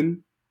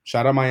Cuban.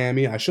 Shout out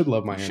Miami. I should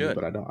love You Miami, but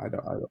should. I don't. I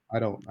don't. I don't. I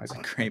don't. I It's a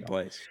don't. I great don't.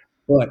 place.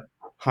 But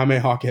Jaime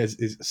Jaquez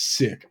is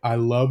sick. I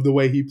love the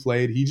way he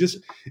played. He just,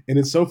 and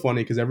it's so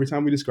funny because every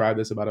time we describe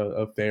this about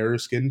a fairer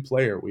skinned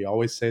player, we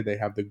always say they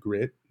have the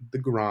grit, the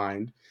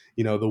grind,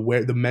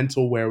 the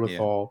mental Yeah.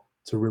 wherewithal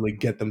to really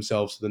get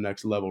themselves to the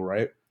next level,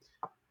 right?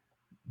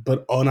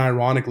 But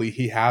unironically,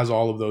 he has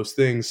all of those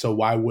things. So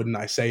why wouldn't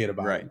I say it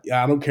about Right. him?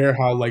 Yeah, I don't care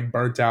how like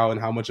burnt out and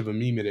how much of a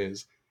meme it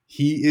is.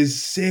 He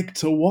is sick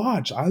to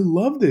watch. I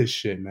love this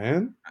shit,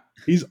 man.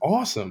 He's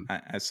awesome.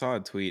 I saw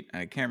a tweet.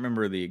 I can't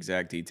remember the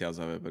exact details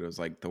of it, but it was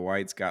like the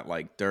Whites got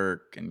like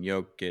Dirk and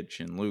Jokic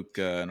and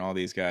Luca and all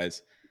these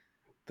guys.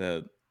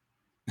 The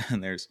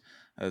and there's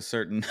a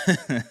certain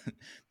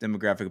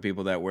demographic of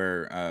people that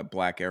wear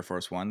black Air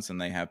Force Ones, and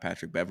they have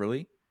Patrick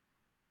Beverly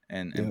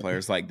and Yeah,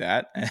 players like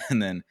that.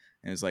 And then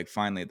it was like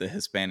finally the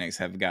Hispanics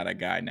have got a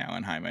guy now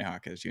in Jaime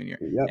Jaquez Jr. yep,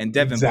 And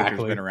Devin Booker's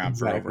been exactly, around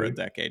for over a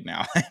exactly. decade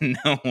now, and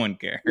no one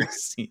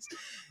cares.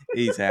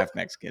 He's half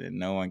Mexican, and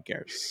no one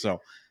cares. So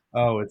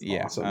Oh, it's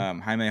yeah,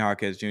 awesome. Jaime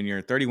Jaquez Jr.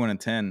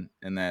 31-10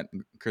 in that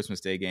Christmas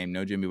Day game.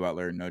 No Jimmy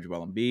Butler, no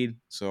Joel Embiid.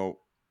 So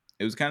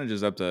it was kind of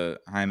just up to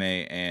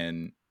Jaime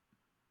and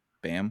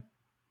Bam,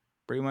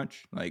 pretty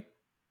much. Like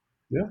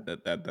Yeah,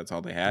 that's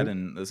all they had, yeah,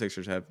 and the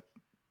Sixers have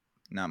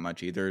not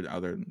much either,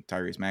 other than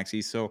Tyrese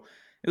Maxey. So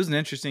it was an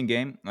interesting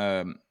game.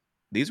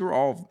 These were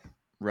all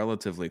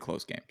relatively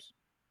close games.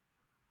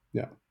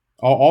 yeah.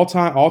 All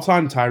time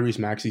Tyrese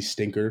Maxey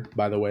stinker.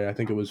 By the way, I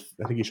think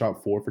he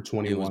shot 4 for It was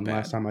 21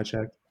 last bad. time I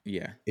checked.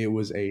 Yeah. It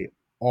was a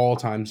all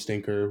time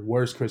stinker.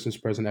 Worst Christmas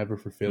present ever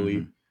for Mm-hmm.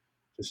 Philly.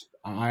 Just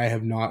I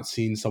have not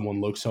seen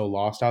someone look so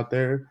lost out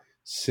there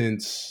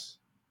since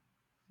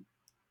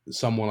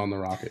someone on the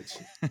Rockets.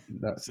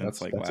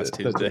 Since like That's last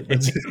it. That's Tuesday. it.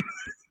 That's it.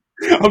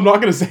 I'm not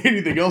gonna say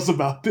anything else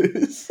about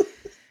this.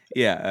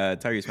 Yeah,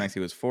 Tyrese Maxey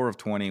was 4 of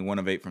 20, 1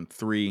 of 8 from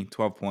 3,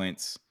 12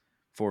 points,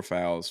 4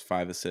 fouls,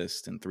 5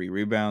 assists, and 3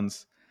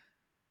 rebounds.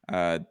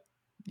 Uh,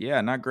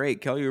 yeah, not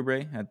great. Kelly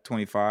Oubre had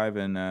 25,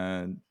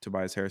 and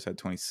Tobias Harris had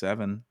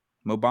 27.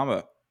 Mo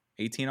Bamba,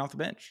 18 off the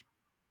bench.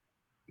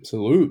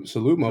 Salute, Mo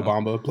So,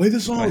 Bamba. Play the play,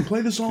 song. Play the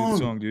play the song.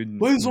 song, dude.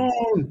 Play the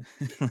song.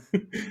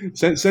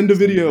 Send a Send a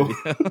video.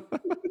 video.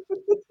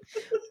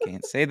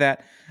 Can't say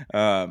that.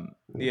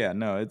 Yeah,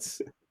 no,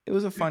 it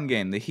was a fun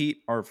game. The Heat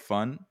are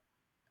fun.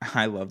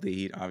 I love the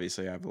Heat.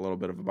 Obviously, I have a little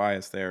bit of a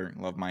bias there.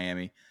 Love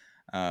Miami.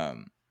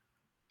 Um,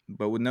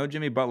 but with no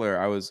Jimmy Butler,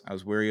 I was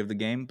weary of the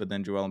game. But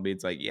then Joel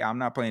Embiid's like, yeah, I'm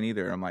not playing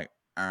either. I'm like,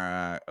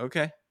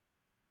 okay.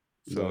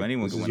 So Like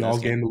anyone this can is win this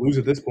y'all's game. game to lose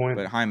at this point.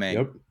 But Jaime,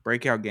 Yep.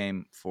 breakout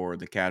game for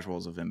the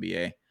casuals of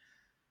NBA.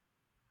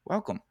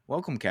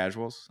 Welcome,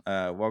 casuals.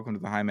 Welcome to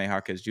the Jaime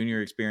Jaquez Jr.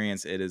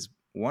 experience. It is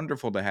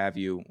wonderful to have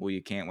you. We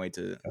can't wait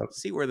to Yep.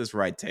 see where this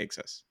ride takes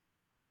us.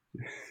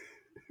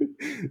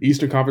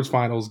 Eastern Conference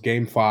Finals,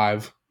 Game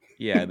 5.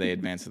 Yeah, they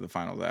advanced to the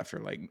finals after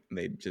like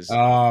they just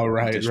Oh,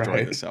 right, destroyed the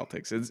right.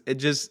 Celtics.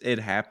 It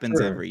happens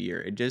Sure, every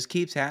year. It just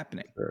keeps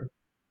happening. sure.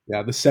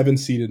 Yeah, the 7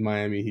 seeded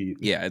Miami Heat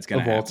Yeah, it's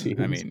gonna of all happen.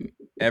 I teams. mean,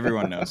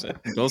 everyone knows it.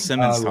 Bill I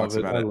Simmons love talks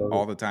it. about I it love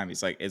all it. the time.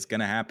 He's like, it's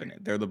gonna happen.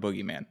 They're the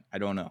boogeyman. I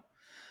don't know.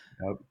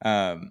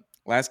 Yep.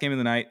 Last game of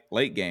the night,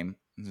 late game.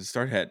 It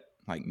started at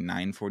like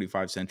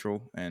 9:45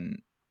 Central,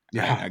 and I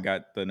Yeah.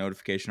 got the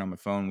notification on my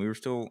phone. We were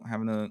still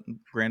having a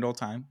grand old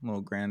time, a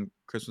little grand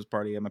Christmas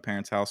party at my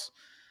parents' house.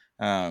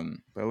 But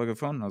I look at the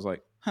phone and I was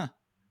like, huh,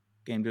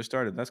 game just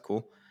started. That's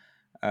cool.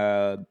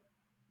 Uh,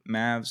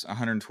 Mavs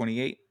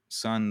 128,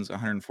 Suns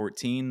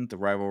 114. The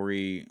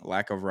rivalry,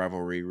 lack of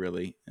rivalry,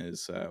 really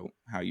is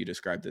how you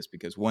describe this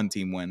because one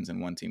team wins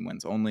and one team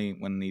wins only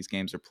when these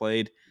games are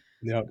played.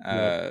 Yep. Yep.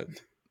 Uh,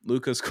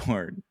 Luka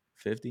scored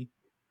 50,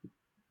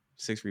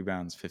 6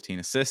 rebounds, 15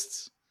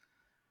 assists.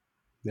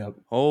 Yep.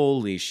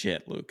 Holy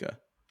shit, Luka!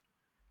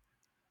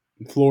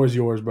 The floor is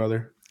yours,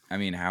 brother. I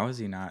mean, how is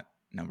he not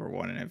number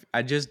one? And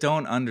I just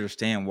don't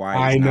understand why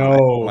he's I not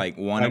know. like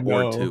one I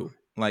or know. two.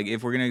 Like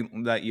if we're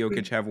gonna let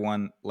Jokic have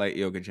one, let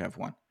Jokic have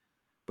one.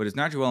 But it's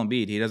not Joel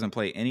Embiid. He doesn't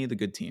play any of the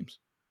good teams,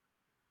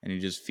 and he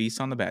just feasts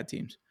on the bad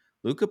teams.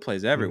 Luka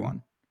plays Mhm.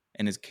 everyone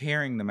and is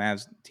carrying the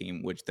Mavs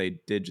team, which they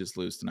did just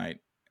lose tonight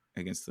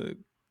against the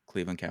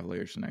Cleveland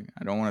Cavaliers. And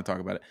I don't want to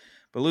talk about it,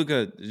 but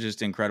Luka is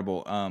just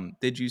incredible.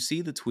 Did you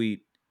see the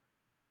tweet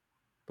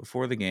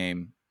before the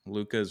game?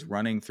 Luka's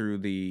running through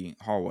the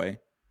hallway,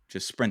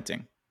 just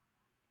sprinting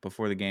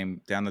before the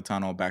game down the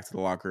tunnel back to the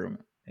locker room,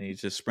 and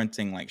he's just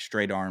sprinting like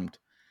straight armed,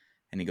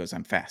 and he goes,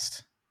 "I'm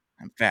fast,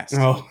 I'm fast,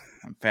 Oh.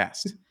 I'm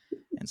fast."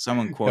 And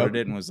someone quoted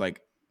Yep. it and was like,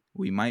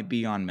 "We might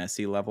be on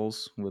Messi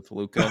levels with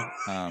Luca,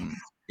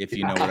 if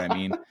you know what I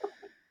mean."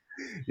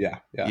 Yeah.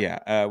 Yeah.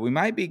 Yeah, we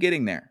might be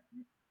getting there.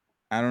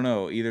 I don't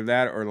know, either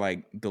that or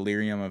like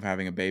delirium of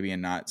having a baby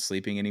and not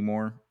sleeping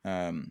anymore.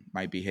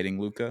 Might be hitting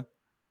Luca.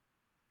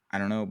 I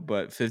don't know,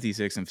 but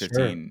 56 and Sure.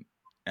 15.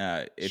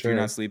 If you're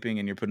not Sure. sleeping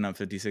and you're putting up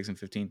 56 and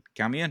 15,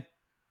 count me in.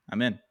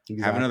 I'm in.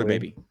 Have another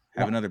Exactly. baby.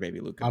 Have another baby,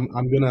 Luca.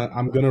 I'm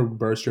gonna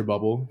burst your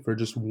bubble for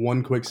just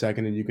one quick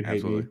second, and you can hate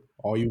Absolutely. me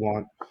all you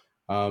want.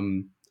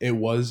 It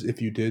was,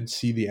 if you did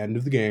see the end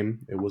of the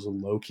game, it was a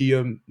low key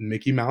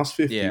Mickey Mouse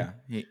 50. Yeah.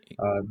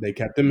 They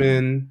kept him Mhm.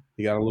 in.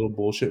 He got a little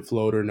bullshit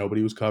floater.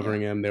 Nobody was Yeah.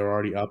 covering him. They were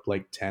already up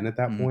like 10 at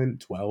that Mhm.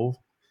 point, 12.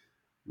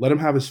 Let him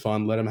have his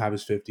fun. Let him have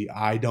his 50.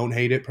 I don't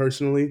hate it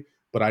personally,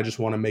 but I just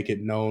want to make it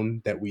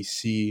known that we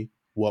see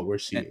what we're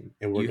And seeing,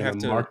 and we're you going to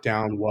have to mark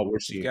down what we're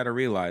you've seeing. got to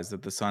realize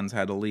that the Suns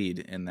had a lead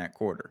in that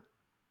quarter.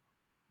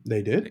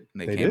 They They, did.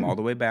 they They came all did.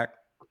 the way back.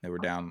 They were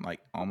down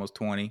like almost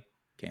 20,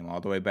 came all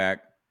the way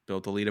back,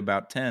 built a lead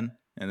about 10,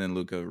 and then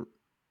Luca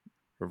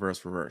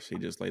reverse. He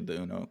just laid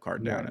the Uno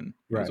card down Right. and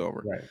it was Right.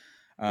 over. Right.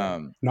 Right.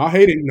 Um, Not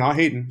hating. Not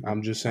hating.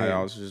 I'm just I saying.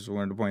 also just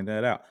wanted to point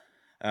that out.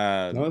 No,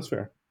 Um, that's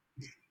fair.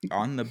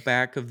 on the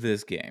back of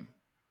this game,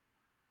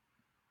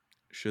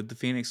 should the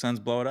Phoenix Suns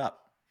blow it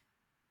up?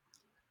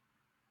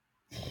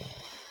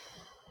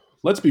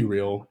 Let's be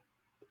real.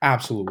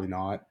 Absolutely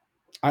not.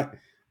 I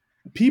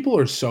People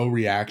are so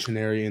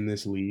reactionary in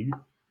this league.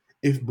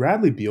 If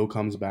Bradley Beal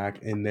comes back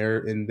and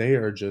they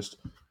are just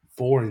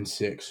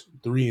 4-6,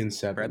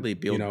 3-7, Bradley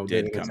Beal they're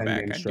did in a come 10 back.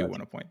 game I do stretch.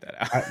 want to point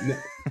that out.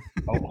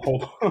 I,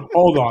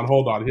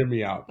 hold on, hear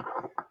me out.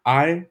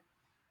 I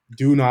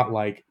do not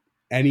like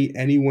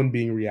anyone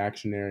being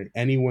reactionary,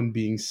 anyone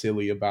being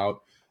silly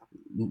about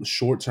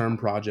short term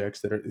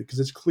projects that are, because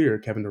it's clear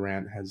Kevin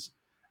Durant has.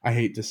 I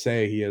hate to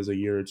say he has a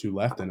year or two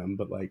left in him,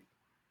 but like,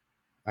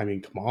 I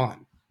mean, come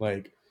on,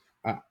 like,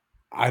 I,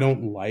 I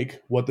don't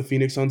like what the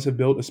Phoenix Suns have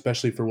built,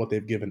 especially for what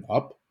they've given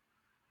up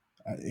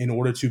in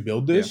order to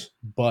build Yeah. this,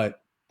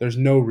 but there's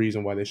no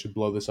reason why they should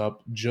blow this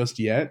up just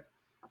yet.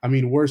 I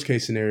mean, worst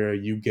case scenario,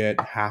 you get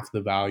half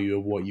the value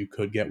of what you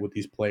could get with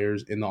these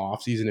players in the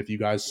offseason if you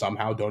guys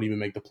somehow don't even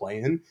make the play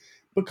in.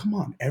 But come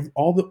on,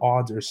 all the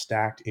odds are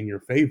stacked in your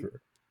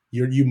favor.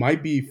 You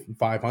might be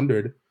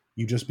 500.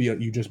 You just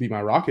beat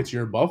my Rockets.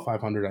 You're above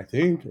 500, I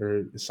think,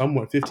 or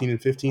somewhat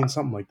 15-15,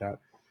 something like that.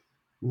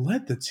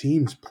 Let the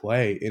teams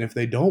play, and if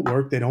they don't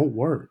work, they don't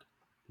work.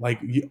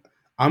 Like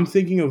I'm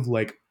thinking of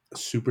like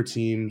super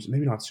teams,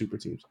 maybe not super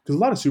teams, because a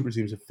lot of super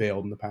teams have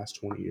failed in the past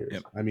 20 Yep.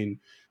 years. I mean,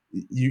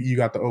 you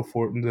got the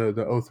 04,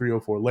 the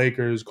 03-04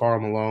 Lakers, Karl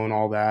Malone,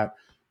 all that.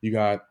 You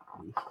got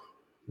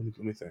let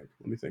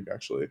me think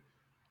actually.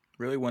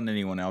 Really wasn't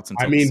anyone else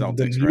I until the mean,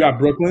 Celtics, you right? got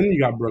Brooklyn, you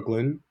got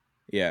Brooklyn.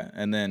 Yeah.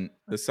 And then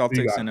the You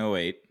Celtics got in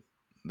 '08,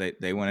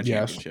 they won a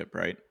yes, championship,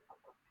 right?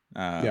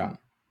 yeah.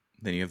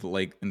 Then you have the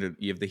Lake, and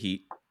you have the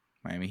Heat,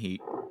 Miami Heat.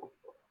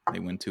 They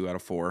win 2 out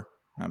of 4.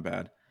 Not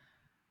bad.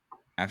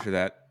 After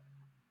that,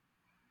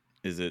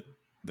 is it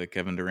the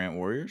Kevin Durant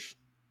Warriors?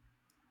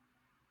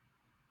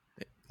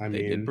 They, I they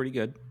did mean, pretty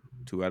good.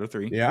 2 out of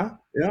 3. yeah.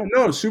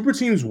 No, super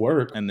teams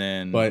work, And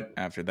then but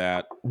after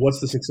that, what's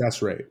the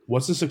success rate?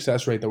 What's the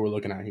success rate that we're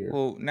looking at here?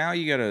 well, now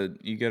you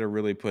gotta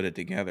really put it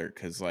together,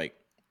 because like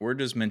we're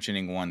just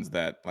mentioning ones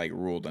that like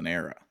ruled an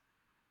era.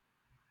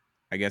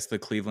 I guess the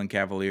Cleveland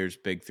Cavaliers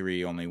big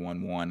three only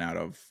won 1 out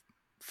of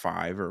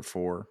 5 or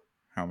 4.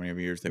 How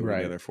many years they were Right.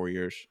 together? 4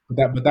 years.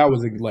 But that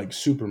was like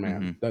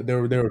Superman. Mm-hmm. That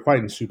they were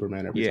fighting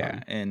Superman every Yeah,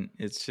 time. and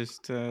it's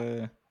just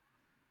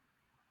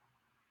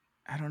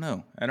I don't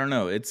know. I don't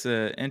know. It's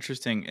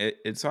interesting.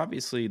 It's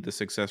obviously the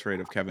success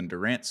rate of Kevin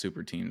Durant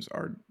super teams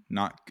are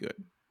not good.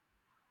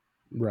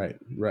 Right,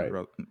 right.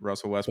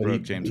 Russell But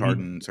Westbrook, James he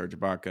Harden, Serge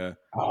Ibaka,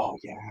 oh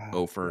yeah.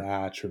 Ofer.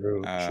 Yeah,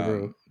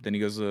 true. Then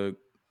he goes to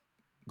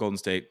Golden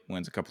State,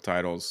 wins a couple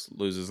titles,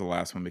 loses the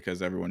last one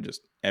because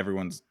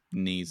everyone's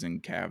knees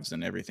and calves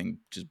and everything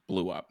just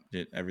blew up.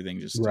 Everything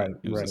just Right,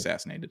 it was right.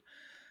 assassinated.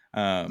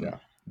 Yeah.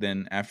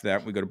 Then after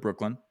that, we go to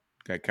Brooklyn.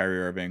 Got Kyrie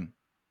Irving,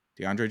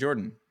 DeAndre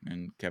Jordan,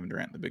 and Kevin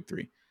Durant, the big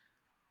three.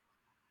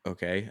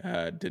 Okay,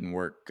 didn't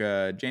work.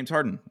 James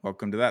Harden,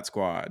 welcome to that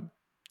squad.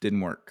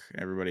 Didn't work.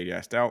 Everybody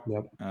gassed out.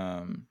 Yep.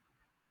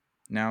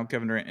 Now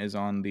Kevin Durant is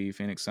on the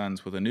Phoenix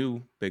Suns with a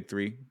new big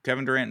three.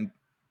 Kevin Durant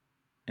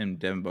and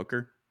Devin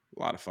Booker, a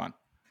lot of fun.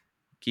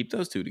 Keep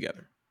those two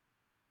together.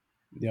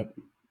 Yep.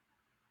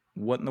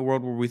 What in the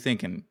world were we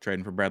thinking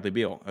trading for Bradley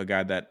Beal, a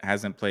guy that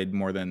hasn't played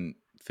more than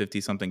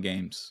 50 something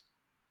games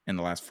in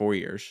the last 4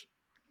 years,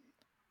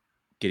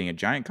 getting a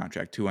giant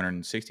contract,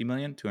 260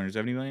 million,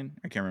 270 million?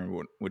 I can't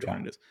remember which Yeah.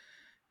 one it is.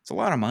 It's a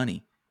lot of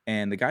money.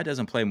 And the guy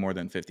doesn't play more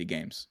than 50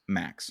 games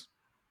max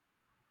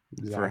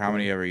for how Exactly.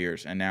 many ever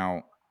years. And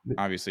now,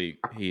 obviously,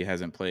 he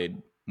hasn't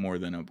played more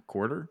than a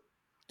quarter,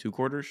 2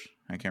 quarters.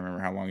 I can't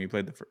remember how long he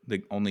played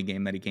the only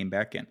game that he came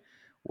back in.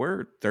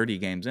 We're 30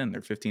 games in.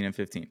 They're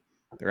 15-15.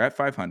 They're at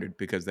 500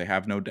 because they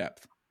have no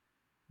depth.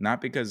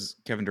 Not because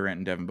Kevin Durant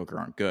and Devin Booker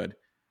aren't good.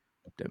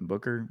 Devin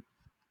Booker,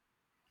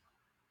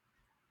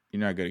 you're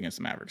not good against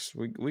the Mavericks.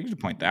 We can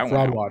point that one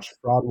Fraud out. watch.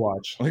 Fraud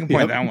watch. We can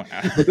point Yep. that one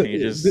But out. You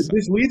just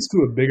this leads to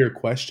a bigger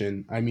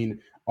question. I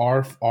mean,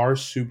 are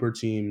super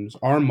teams,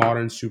 are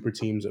modern super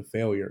teams a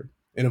failure?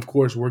 And of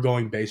course, we're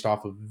going based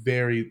off of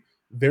very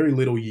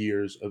little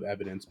years of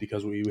evidence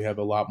because we have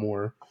a lot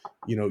more,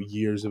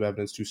 years of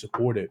evidence to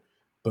support it.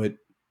 But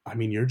I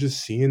mean, you're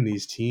just seeing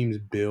these teams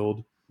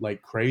build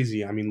like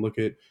crazy. I mean, look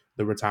at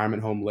the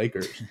retirement home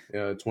Lakers,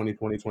 2020,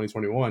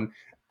 2021.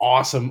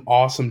 Awesome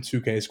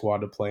 2K squad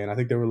to play, and I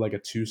think they were like a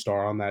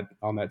 2-star on that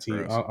team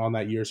Gross. on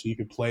that year. So you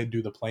could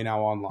do the play now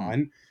Hmm.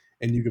 online,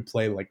 and you could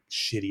play like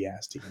shitty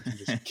ass teams and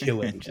just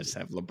kill Just everybody.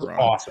 have It was LeBron.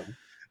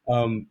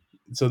 awesome.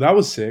 So that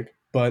was sick,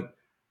 but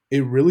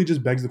it really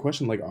just begs the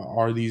question: like,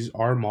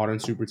 are modern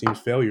super teams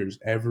failures?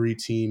 Every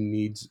team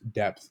needs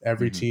depth.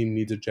 Every Hmm. team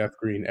needs a Jeff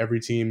Green. Every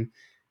team,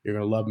 you're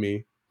gonna love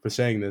me for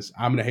saying this.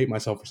 I'm gonna hate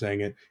myself for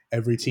saying it.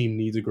 Every team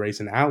needs a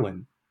Grayson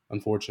Allen. I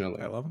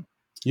Unfortunately, love him.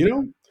 you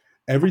know,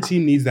 every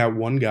team needs that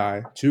one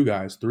guy, two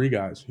guys, three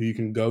guys who you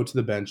can go to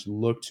the bench,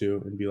 look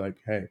to, and be like,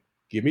 hey,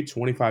 give me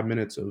 25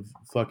 minutes of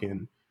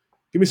fucking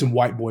give me some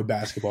white boy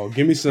basketball.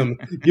 Give me some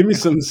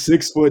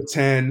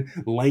 6'10"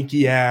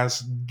 lanky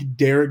ass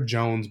Derek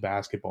Jones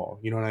basketball.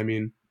 You know what I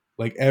mean?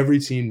 Like every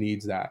team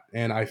needs that.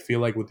 And I feel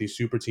like with these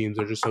super teams,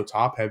 they're just so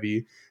top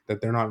heavy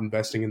that they're not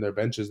investing in their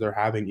benches. They're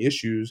having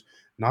issues,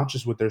 not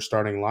just with their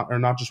starting line or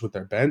not just with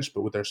their bench,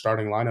 but with their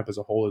starting lineup as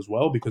a whole as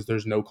well, because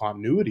there's no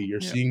continuity. Yeah,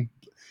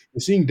 You're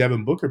seeing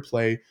Devin Booker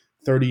play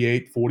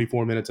 38,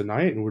 44 minutes a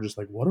night, and we're just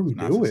like, what are we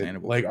it's not doing?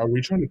 sustainable Like, for are him.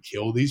 we trying to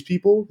kill these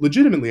people?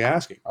 Legitimately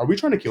asking, are we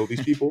trying to kill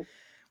these people?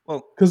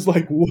 Well, Because,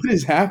 like, what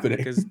is happening?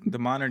 because the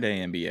modern day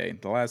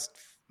NBA, the last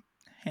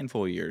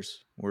handful of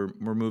years, we're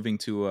moving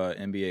to a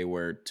NBA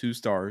where 2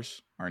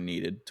 stars are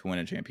needed to win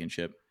a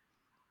championship,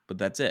 but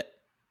that's it.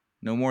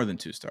 No more than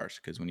 2 stars,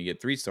 because when you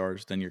get 3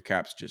 stars, then your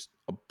cap's just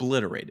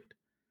obliterated.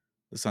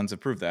 The Suns have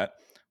proved that,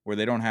 where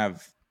they don't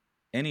have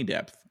any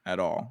depth at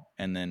all.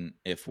 And then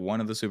if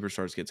one of the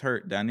superstars gets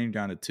hurt, then you're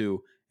down to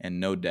 2 and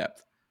no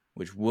depth,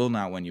 which will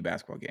not win you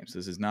basketball games.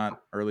 This is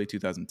not early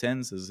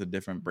 2010s. This is a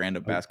different brand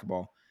of Nope,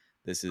 basketball.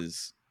 This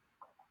is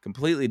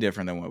completely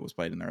different than what was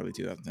played in the early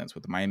 2010s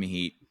with the Miami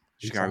Heat,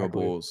 Chicago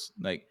exactly. Bulls.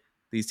 Like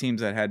these teams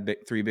that had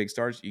 3 big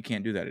stars, you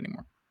can't do that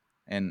anymore.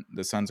 And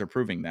the Suns are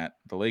proving that.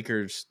 The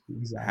Lakers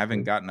haven't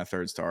Exactly. gotten a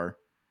third star.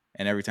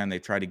 And every time they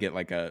try to get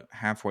like a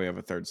halfway of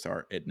a third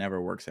star, it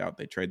never works out.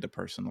 They trade the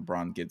person.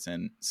 LeBron gets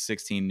in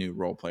 16 new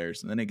role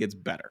players, and then it gets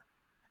better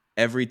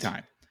every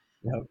time,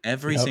 Yep.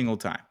 every Yep. single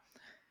time.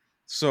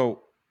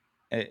 So,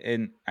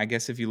 and I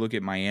guess if you look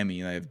at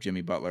Miami, they have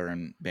Jimmy Butler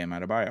and Bam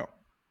Adebayo.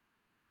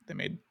 They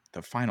made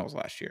the finals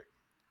last year.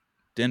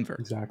 Denver,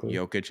 Exactly.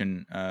 Jokic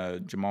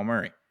and Jamal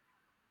Murray.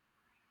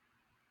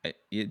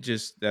 It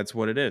just that's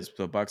what it is.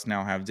 The Bucks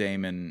now have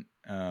Dame and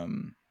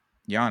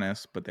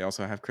Giannis, but they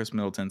also have Chris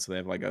Middleton, so they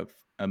have like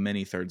a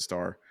mini third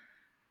star.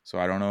 So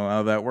I don't know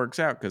how that works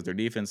out because their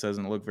defense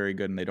doesn't look very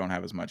good and they don't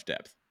have as much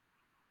depth.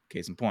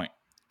 Case in point,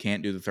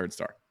 can't do the third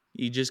star.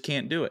 You just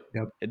can't do it.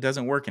 Yep. It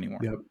doesn't work anymore.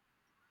 Yep.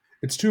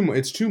 It's too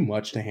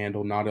much to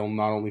handle. Not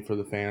only for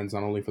the fans,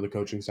 not only for the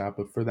coaching staff,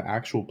 but for the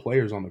actual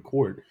players on the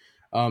court.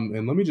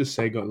 And let me just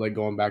say,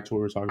 going back to what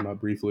we were talking about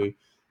briefly,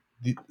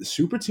 the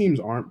super teams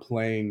aren't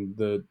playing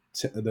the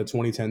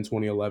 2010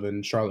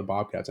 2011 Charlotte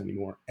Bobcats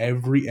anymore.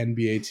 Every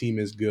NBA team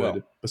is Well,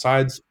 good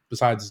besides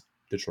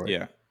Detroit.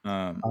 yeah.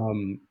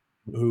 Um,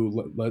 you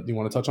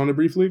want to touch on it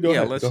briefly? Go Yeah,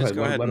 ahead. let's Go just ahead.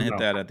 go ahead Let and them hit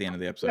know. that at the end of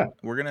the Yeah. episode.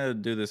 We're going to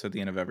do this at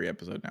the end of every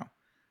episode now.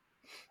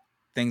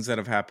 Things that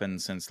have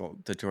happened since the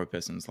Detroit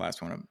Pistons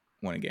last won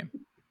a game.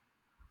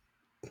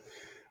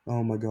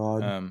 Oh my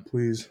God. Um,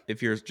 Please.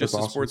 if you're That's just a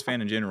awesome. sports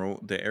fan in general,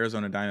 the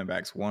Arizona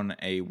Diamondbacks won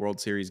a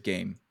World Series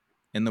game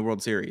in the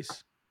World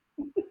Series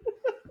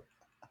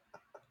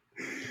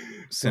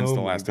since Oh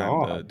the my last time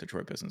the God.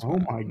 Detroit Pistons Oh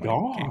my won a game.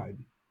 God.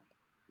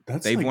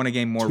 That's They've like won a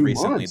game more 2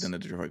 recently than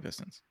months. the Detroit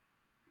Pistons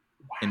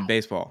in Wow.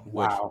 baseball,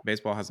 which Wow.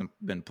 baseball hasn't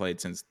been played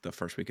since the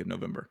first week of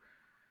November.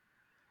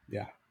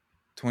 Yeah.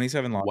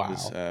 27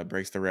 losses Wow.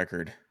 breaks the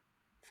record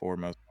for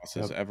most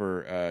losses Yep.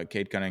 ever.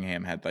 Cade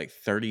Cunningham had like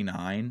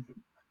 39.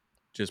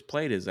 Just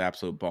played his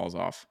absolute balls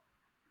off.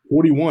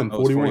 41. Oh, it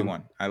was 41.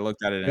 41. I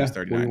looked at it and it was Yeah.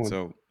 39. 41.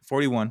 So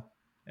 41.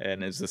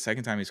 And it's the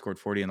second time he scored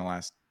 40 in the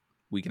last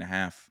week and a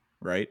half,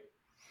 right?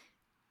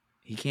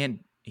 He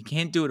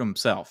can't do it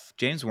himself.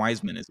 James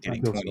Wiseman is I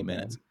getting feel 20 so bad.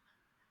 minutes.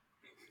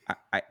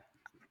 I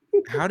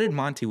how did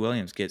Monty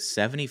Williams get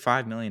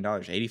 $75 million,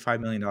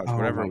 $85 million, Oh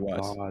whatever my it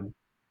was? God.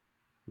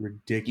 You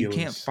can't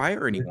Ridiculous.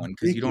 fire anyone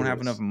because you don't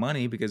have enough Ridiculous.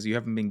 money because you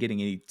haven't been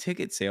getting any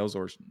ticket sales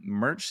or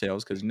merch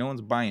sales because no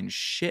one's buying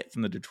shit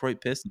from the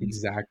Detroit Pistons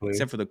Exactly.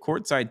 except for the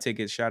courtside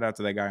tickets. Shout out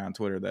to that guy on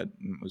Twitter that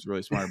was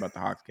really smart about the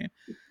Hawks game.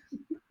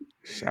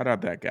 Shout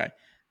out that guy.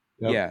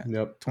 Yep. Yeah,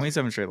 Yep.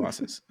 27 straight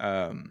losses.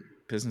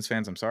 Pistons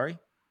fans, I'm sorry.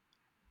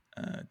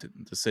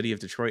 The city of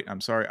Detroit,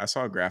 I'm sorry. I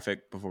saw a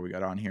graphic before we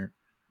got on here.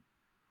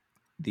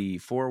 The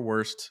 4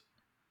 worst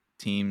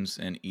teams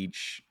in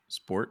each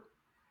sport,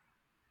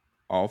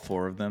 all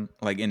 4 of them,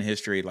 like in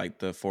history, like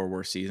the 4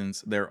 worst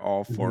seasons, they're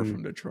all 4 Hmm.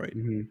 from Detroit.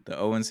 Hmm. The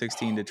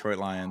 0-16 Detroit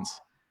Lions,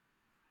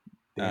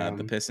 the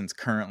Damn. Pistons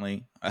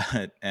currently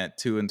at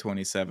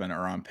 2-27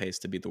 are on pace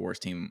to be the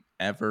worst team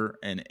ever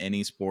in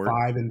any sport.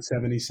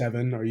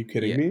 5-77. Are you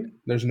kidding Yeah, me?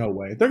 There's no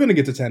way. They're going to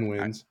get to 10 I,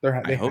 wins.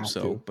 I They hope have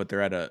so, to. but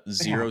they're at a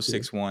They have to.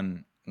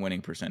 0.61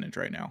 winning percentage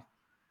right now.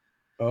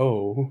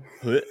 Oh.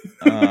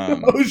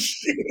 Um, Oh,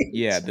 shit.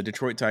 yeah, the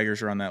Detroit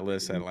Tigers are on that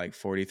list at like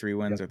 43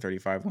 wins Yep. or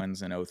 35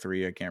 wins in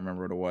 03. I can't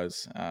remember what it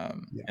was. Yeah.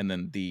 And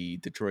then the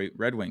Detroit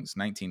Red Wings,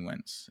 19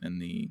 wins in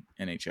the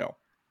NHL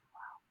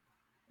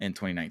in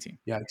 2019.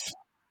 Yikes.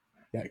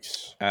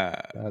 Yikes. Uh,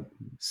 That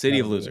City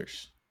of that'll do it.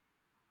 Losers,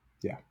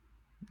 Yeah.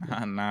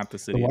 not the The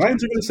City of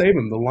Lions are going Champions. to save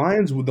them.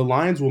 The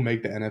Lions will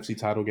make the NFC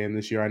title game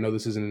this year. I know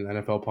this isn't an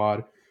NFL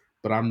pod,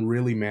 but I'm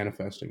really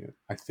manifesting it.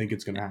 I think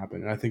it's going to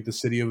happen. And I think the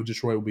city of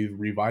Detroit will be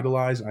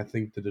revitalized. I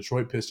think the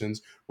Detroit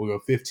Pistons will go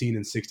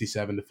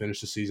 15-67 to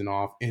finish the season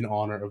off in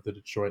honor of the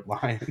Detroit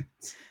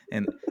Lions.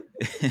 And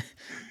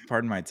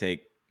pardon my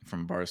take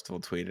from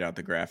Barstool tweeted out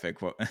the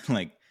graphic.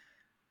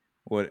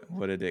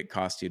 What did it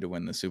cost you to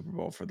win the Super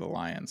Bowl for the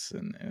Lions?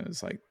 And it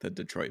was like the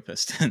Detroit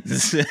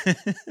Pistons.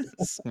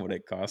 That's what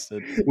it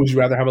costed. Would you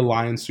rather have a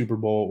Lions Super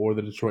Bowl or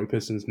the Detroit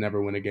Pistons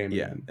never win a game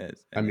Yeah, again?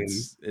 I mean,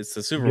 it's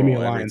the Super give me a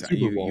Bowl every Lions time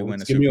Super you Bowl.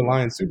 win a Give me Super a Bowl.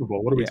 Lions Super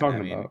Bowl. What are we Yeah, talking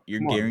I mean about? you're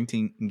Come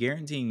on.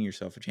 guaranteeing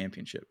yourself a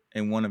championship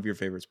in one of your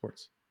favorite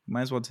sports. You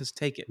might as well just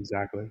take it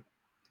Exactly.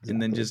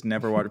 and then just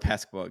never watch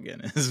basketball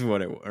again. Is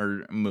what it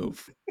or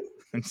move.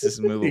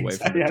 Just move away from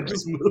Exactly. Yeah, Detroit.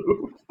 just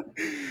move.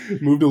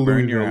 Move to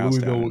Burn your Louisville. house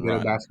Louisville down will and get a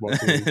run.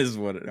 basketball team Is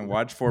what and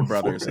watch Four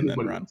before Brothers and then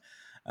anybody run.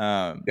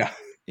 else. Yeah,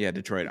 Yeah,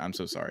 Detroit. I'm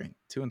so sorry.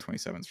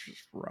 2-27 is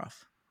just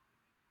rough.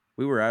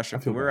 We I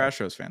feel were bad.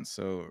 Astros fans,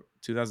 so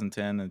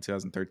 2010 and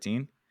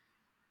 2013,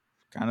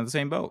 kind of the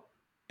same boat.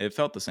 It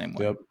felt the same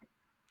way. Yep.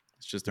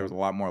 It's just there was a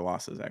lot more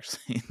losses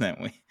actually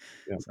that way.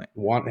 Yep. It's like,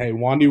 Hey,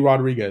 Wandy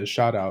Rodriguez,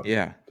 shout out.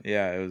 yeah,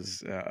 it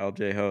was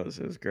LJ Hose.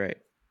 It was great.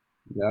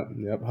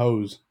 Yep.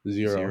 Hose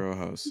 0.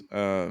 Hose.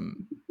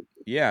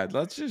 Yeah,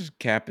 let's just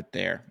cap it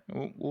there.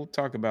 We'll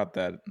talk about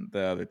the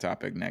other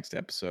topic next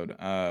episode.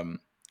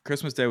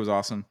 Christmas Day was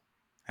awesome.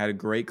 Had a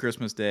great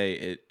Christmas Day.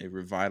 It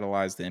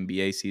revitalized the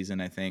NBA season,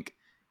 I think,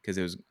 because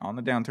it was on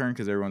the downturn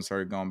because everyone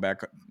started going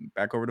back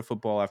over to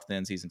football after the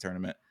in-season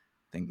tournament.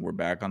 I think we're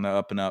back on the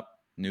up and up.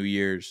 New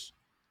Year's.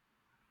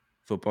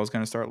 Football's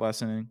going to start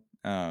lessening.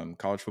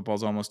 College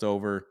football's almost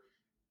over.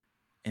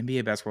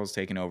 NBA basketball's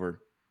taking over.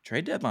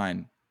 Trade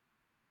deadline.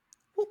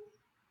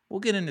 We'll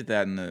get into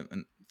that in the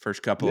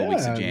first couple of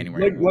weeks of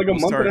January. like a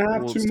month and a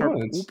half, We'll 2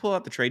 months. We'll pull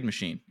out the trade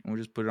machine and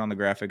we'll just put it on the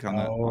graphic on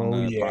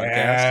the yeah.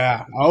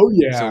 podcast. Oh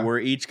yeah. So we're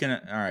each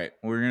gonna. All right,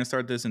 we're gonna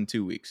start this in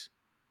 2 weeks,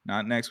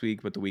 not next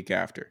week, but the week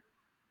after.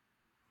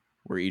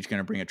 We're each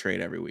gonna bring a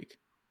trade every week.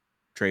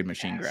 Trade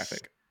machine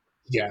graphic.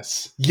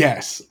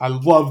 Yes. I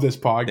love this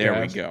podcast.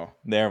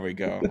 There we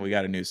go. We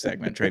got a new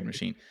segment, trade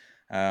machine.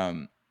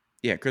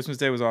 Yeah, Christmas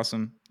Day was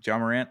awesome. John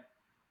Morant.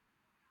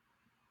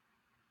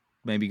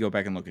 Maybe go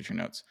back and look at your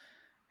notes.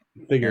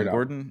 Figure it out.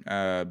 Gordon,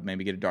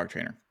 maybe get a dog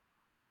trainer.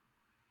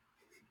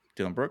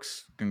 Dylan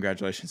Brooks,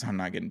 congratulations on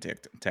not getting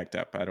teched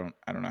up. I don't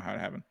know how it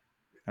happened.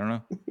 I don't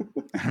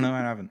know how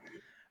it happened.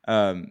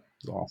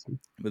 It's awesome.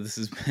 But this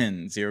has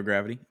been Zero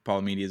Gravity,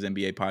 Apollo Media's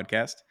NBA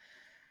podcast,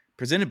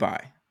 presented by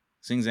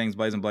Zing Zang's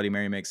Blazing Bloody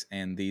Mary Mix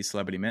and the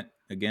Celebrity Mint.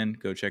 Again,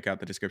 go check out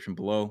the description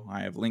below.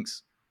 I have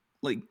links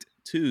linked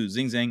to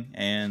Zing Zang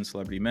and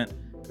Celebrity Mint.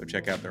 Go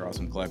check out their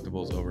awesome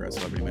collectibles over at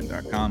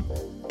celebritymint.com.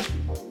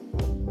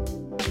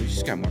 We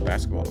just got more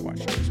basketball to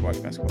watch. I just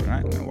watched basketball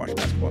tonight. I'm going to watch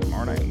basketball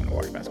tomorrow night. I'm going to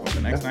watch basketball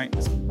the next night.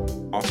 It's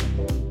awesome.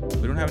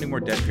 We don't have any more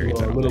dead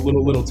periods.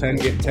 Little 10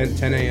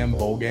 a.m.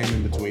 bowl game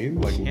in between.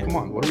 Like, come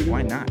on, what are we doing?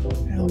 Why not?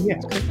 Hell yeah.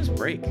 It's Christmas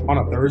break. On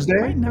a Thursday?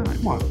 Why not?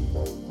 Come on.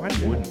 Why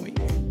wouldn't we?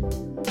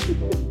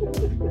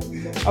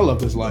 I love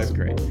this life. That's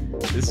great.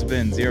 This has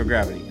been Zero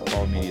Gravity,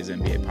 Apollo Media's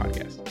NBA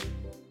podcast.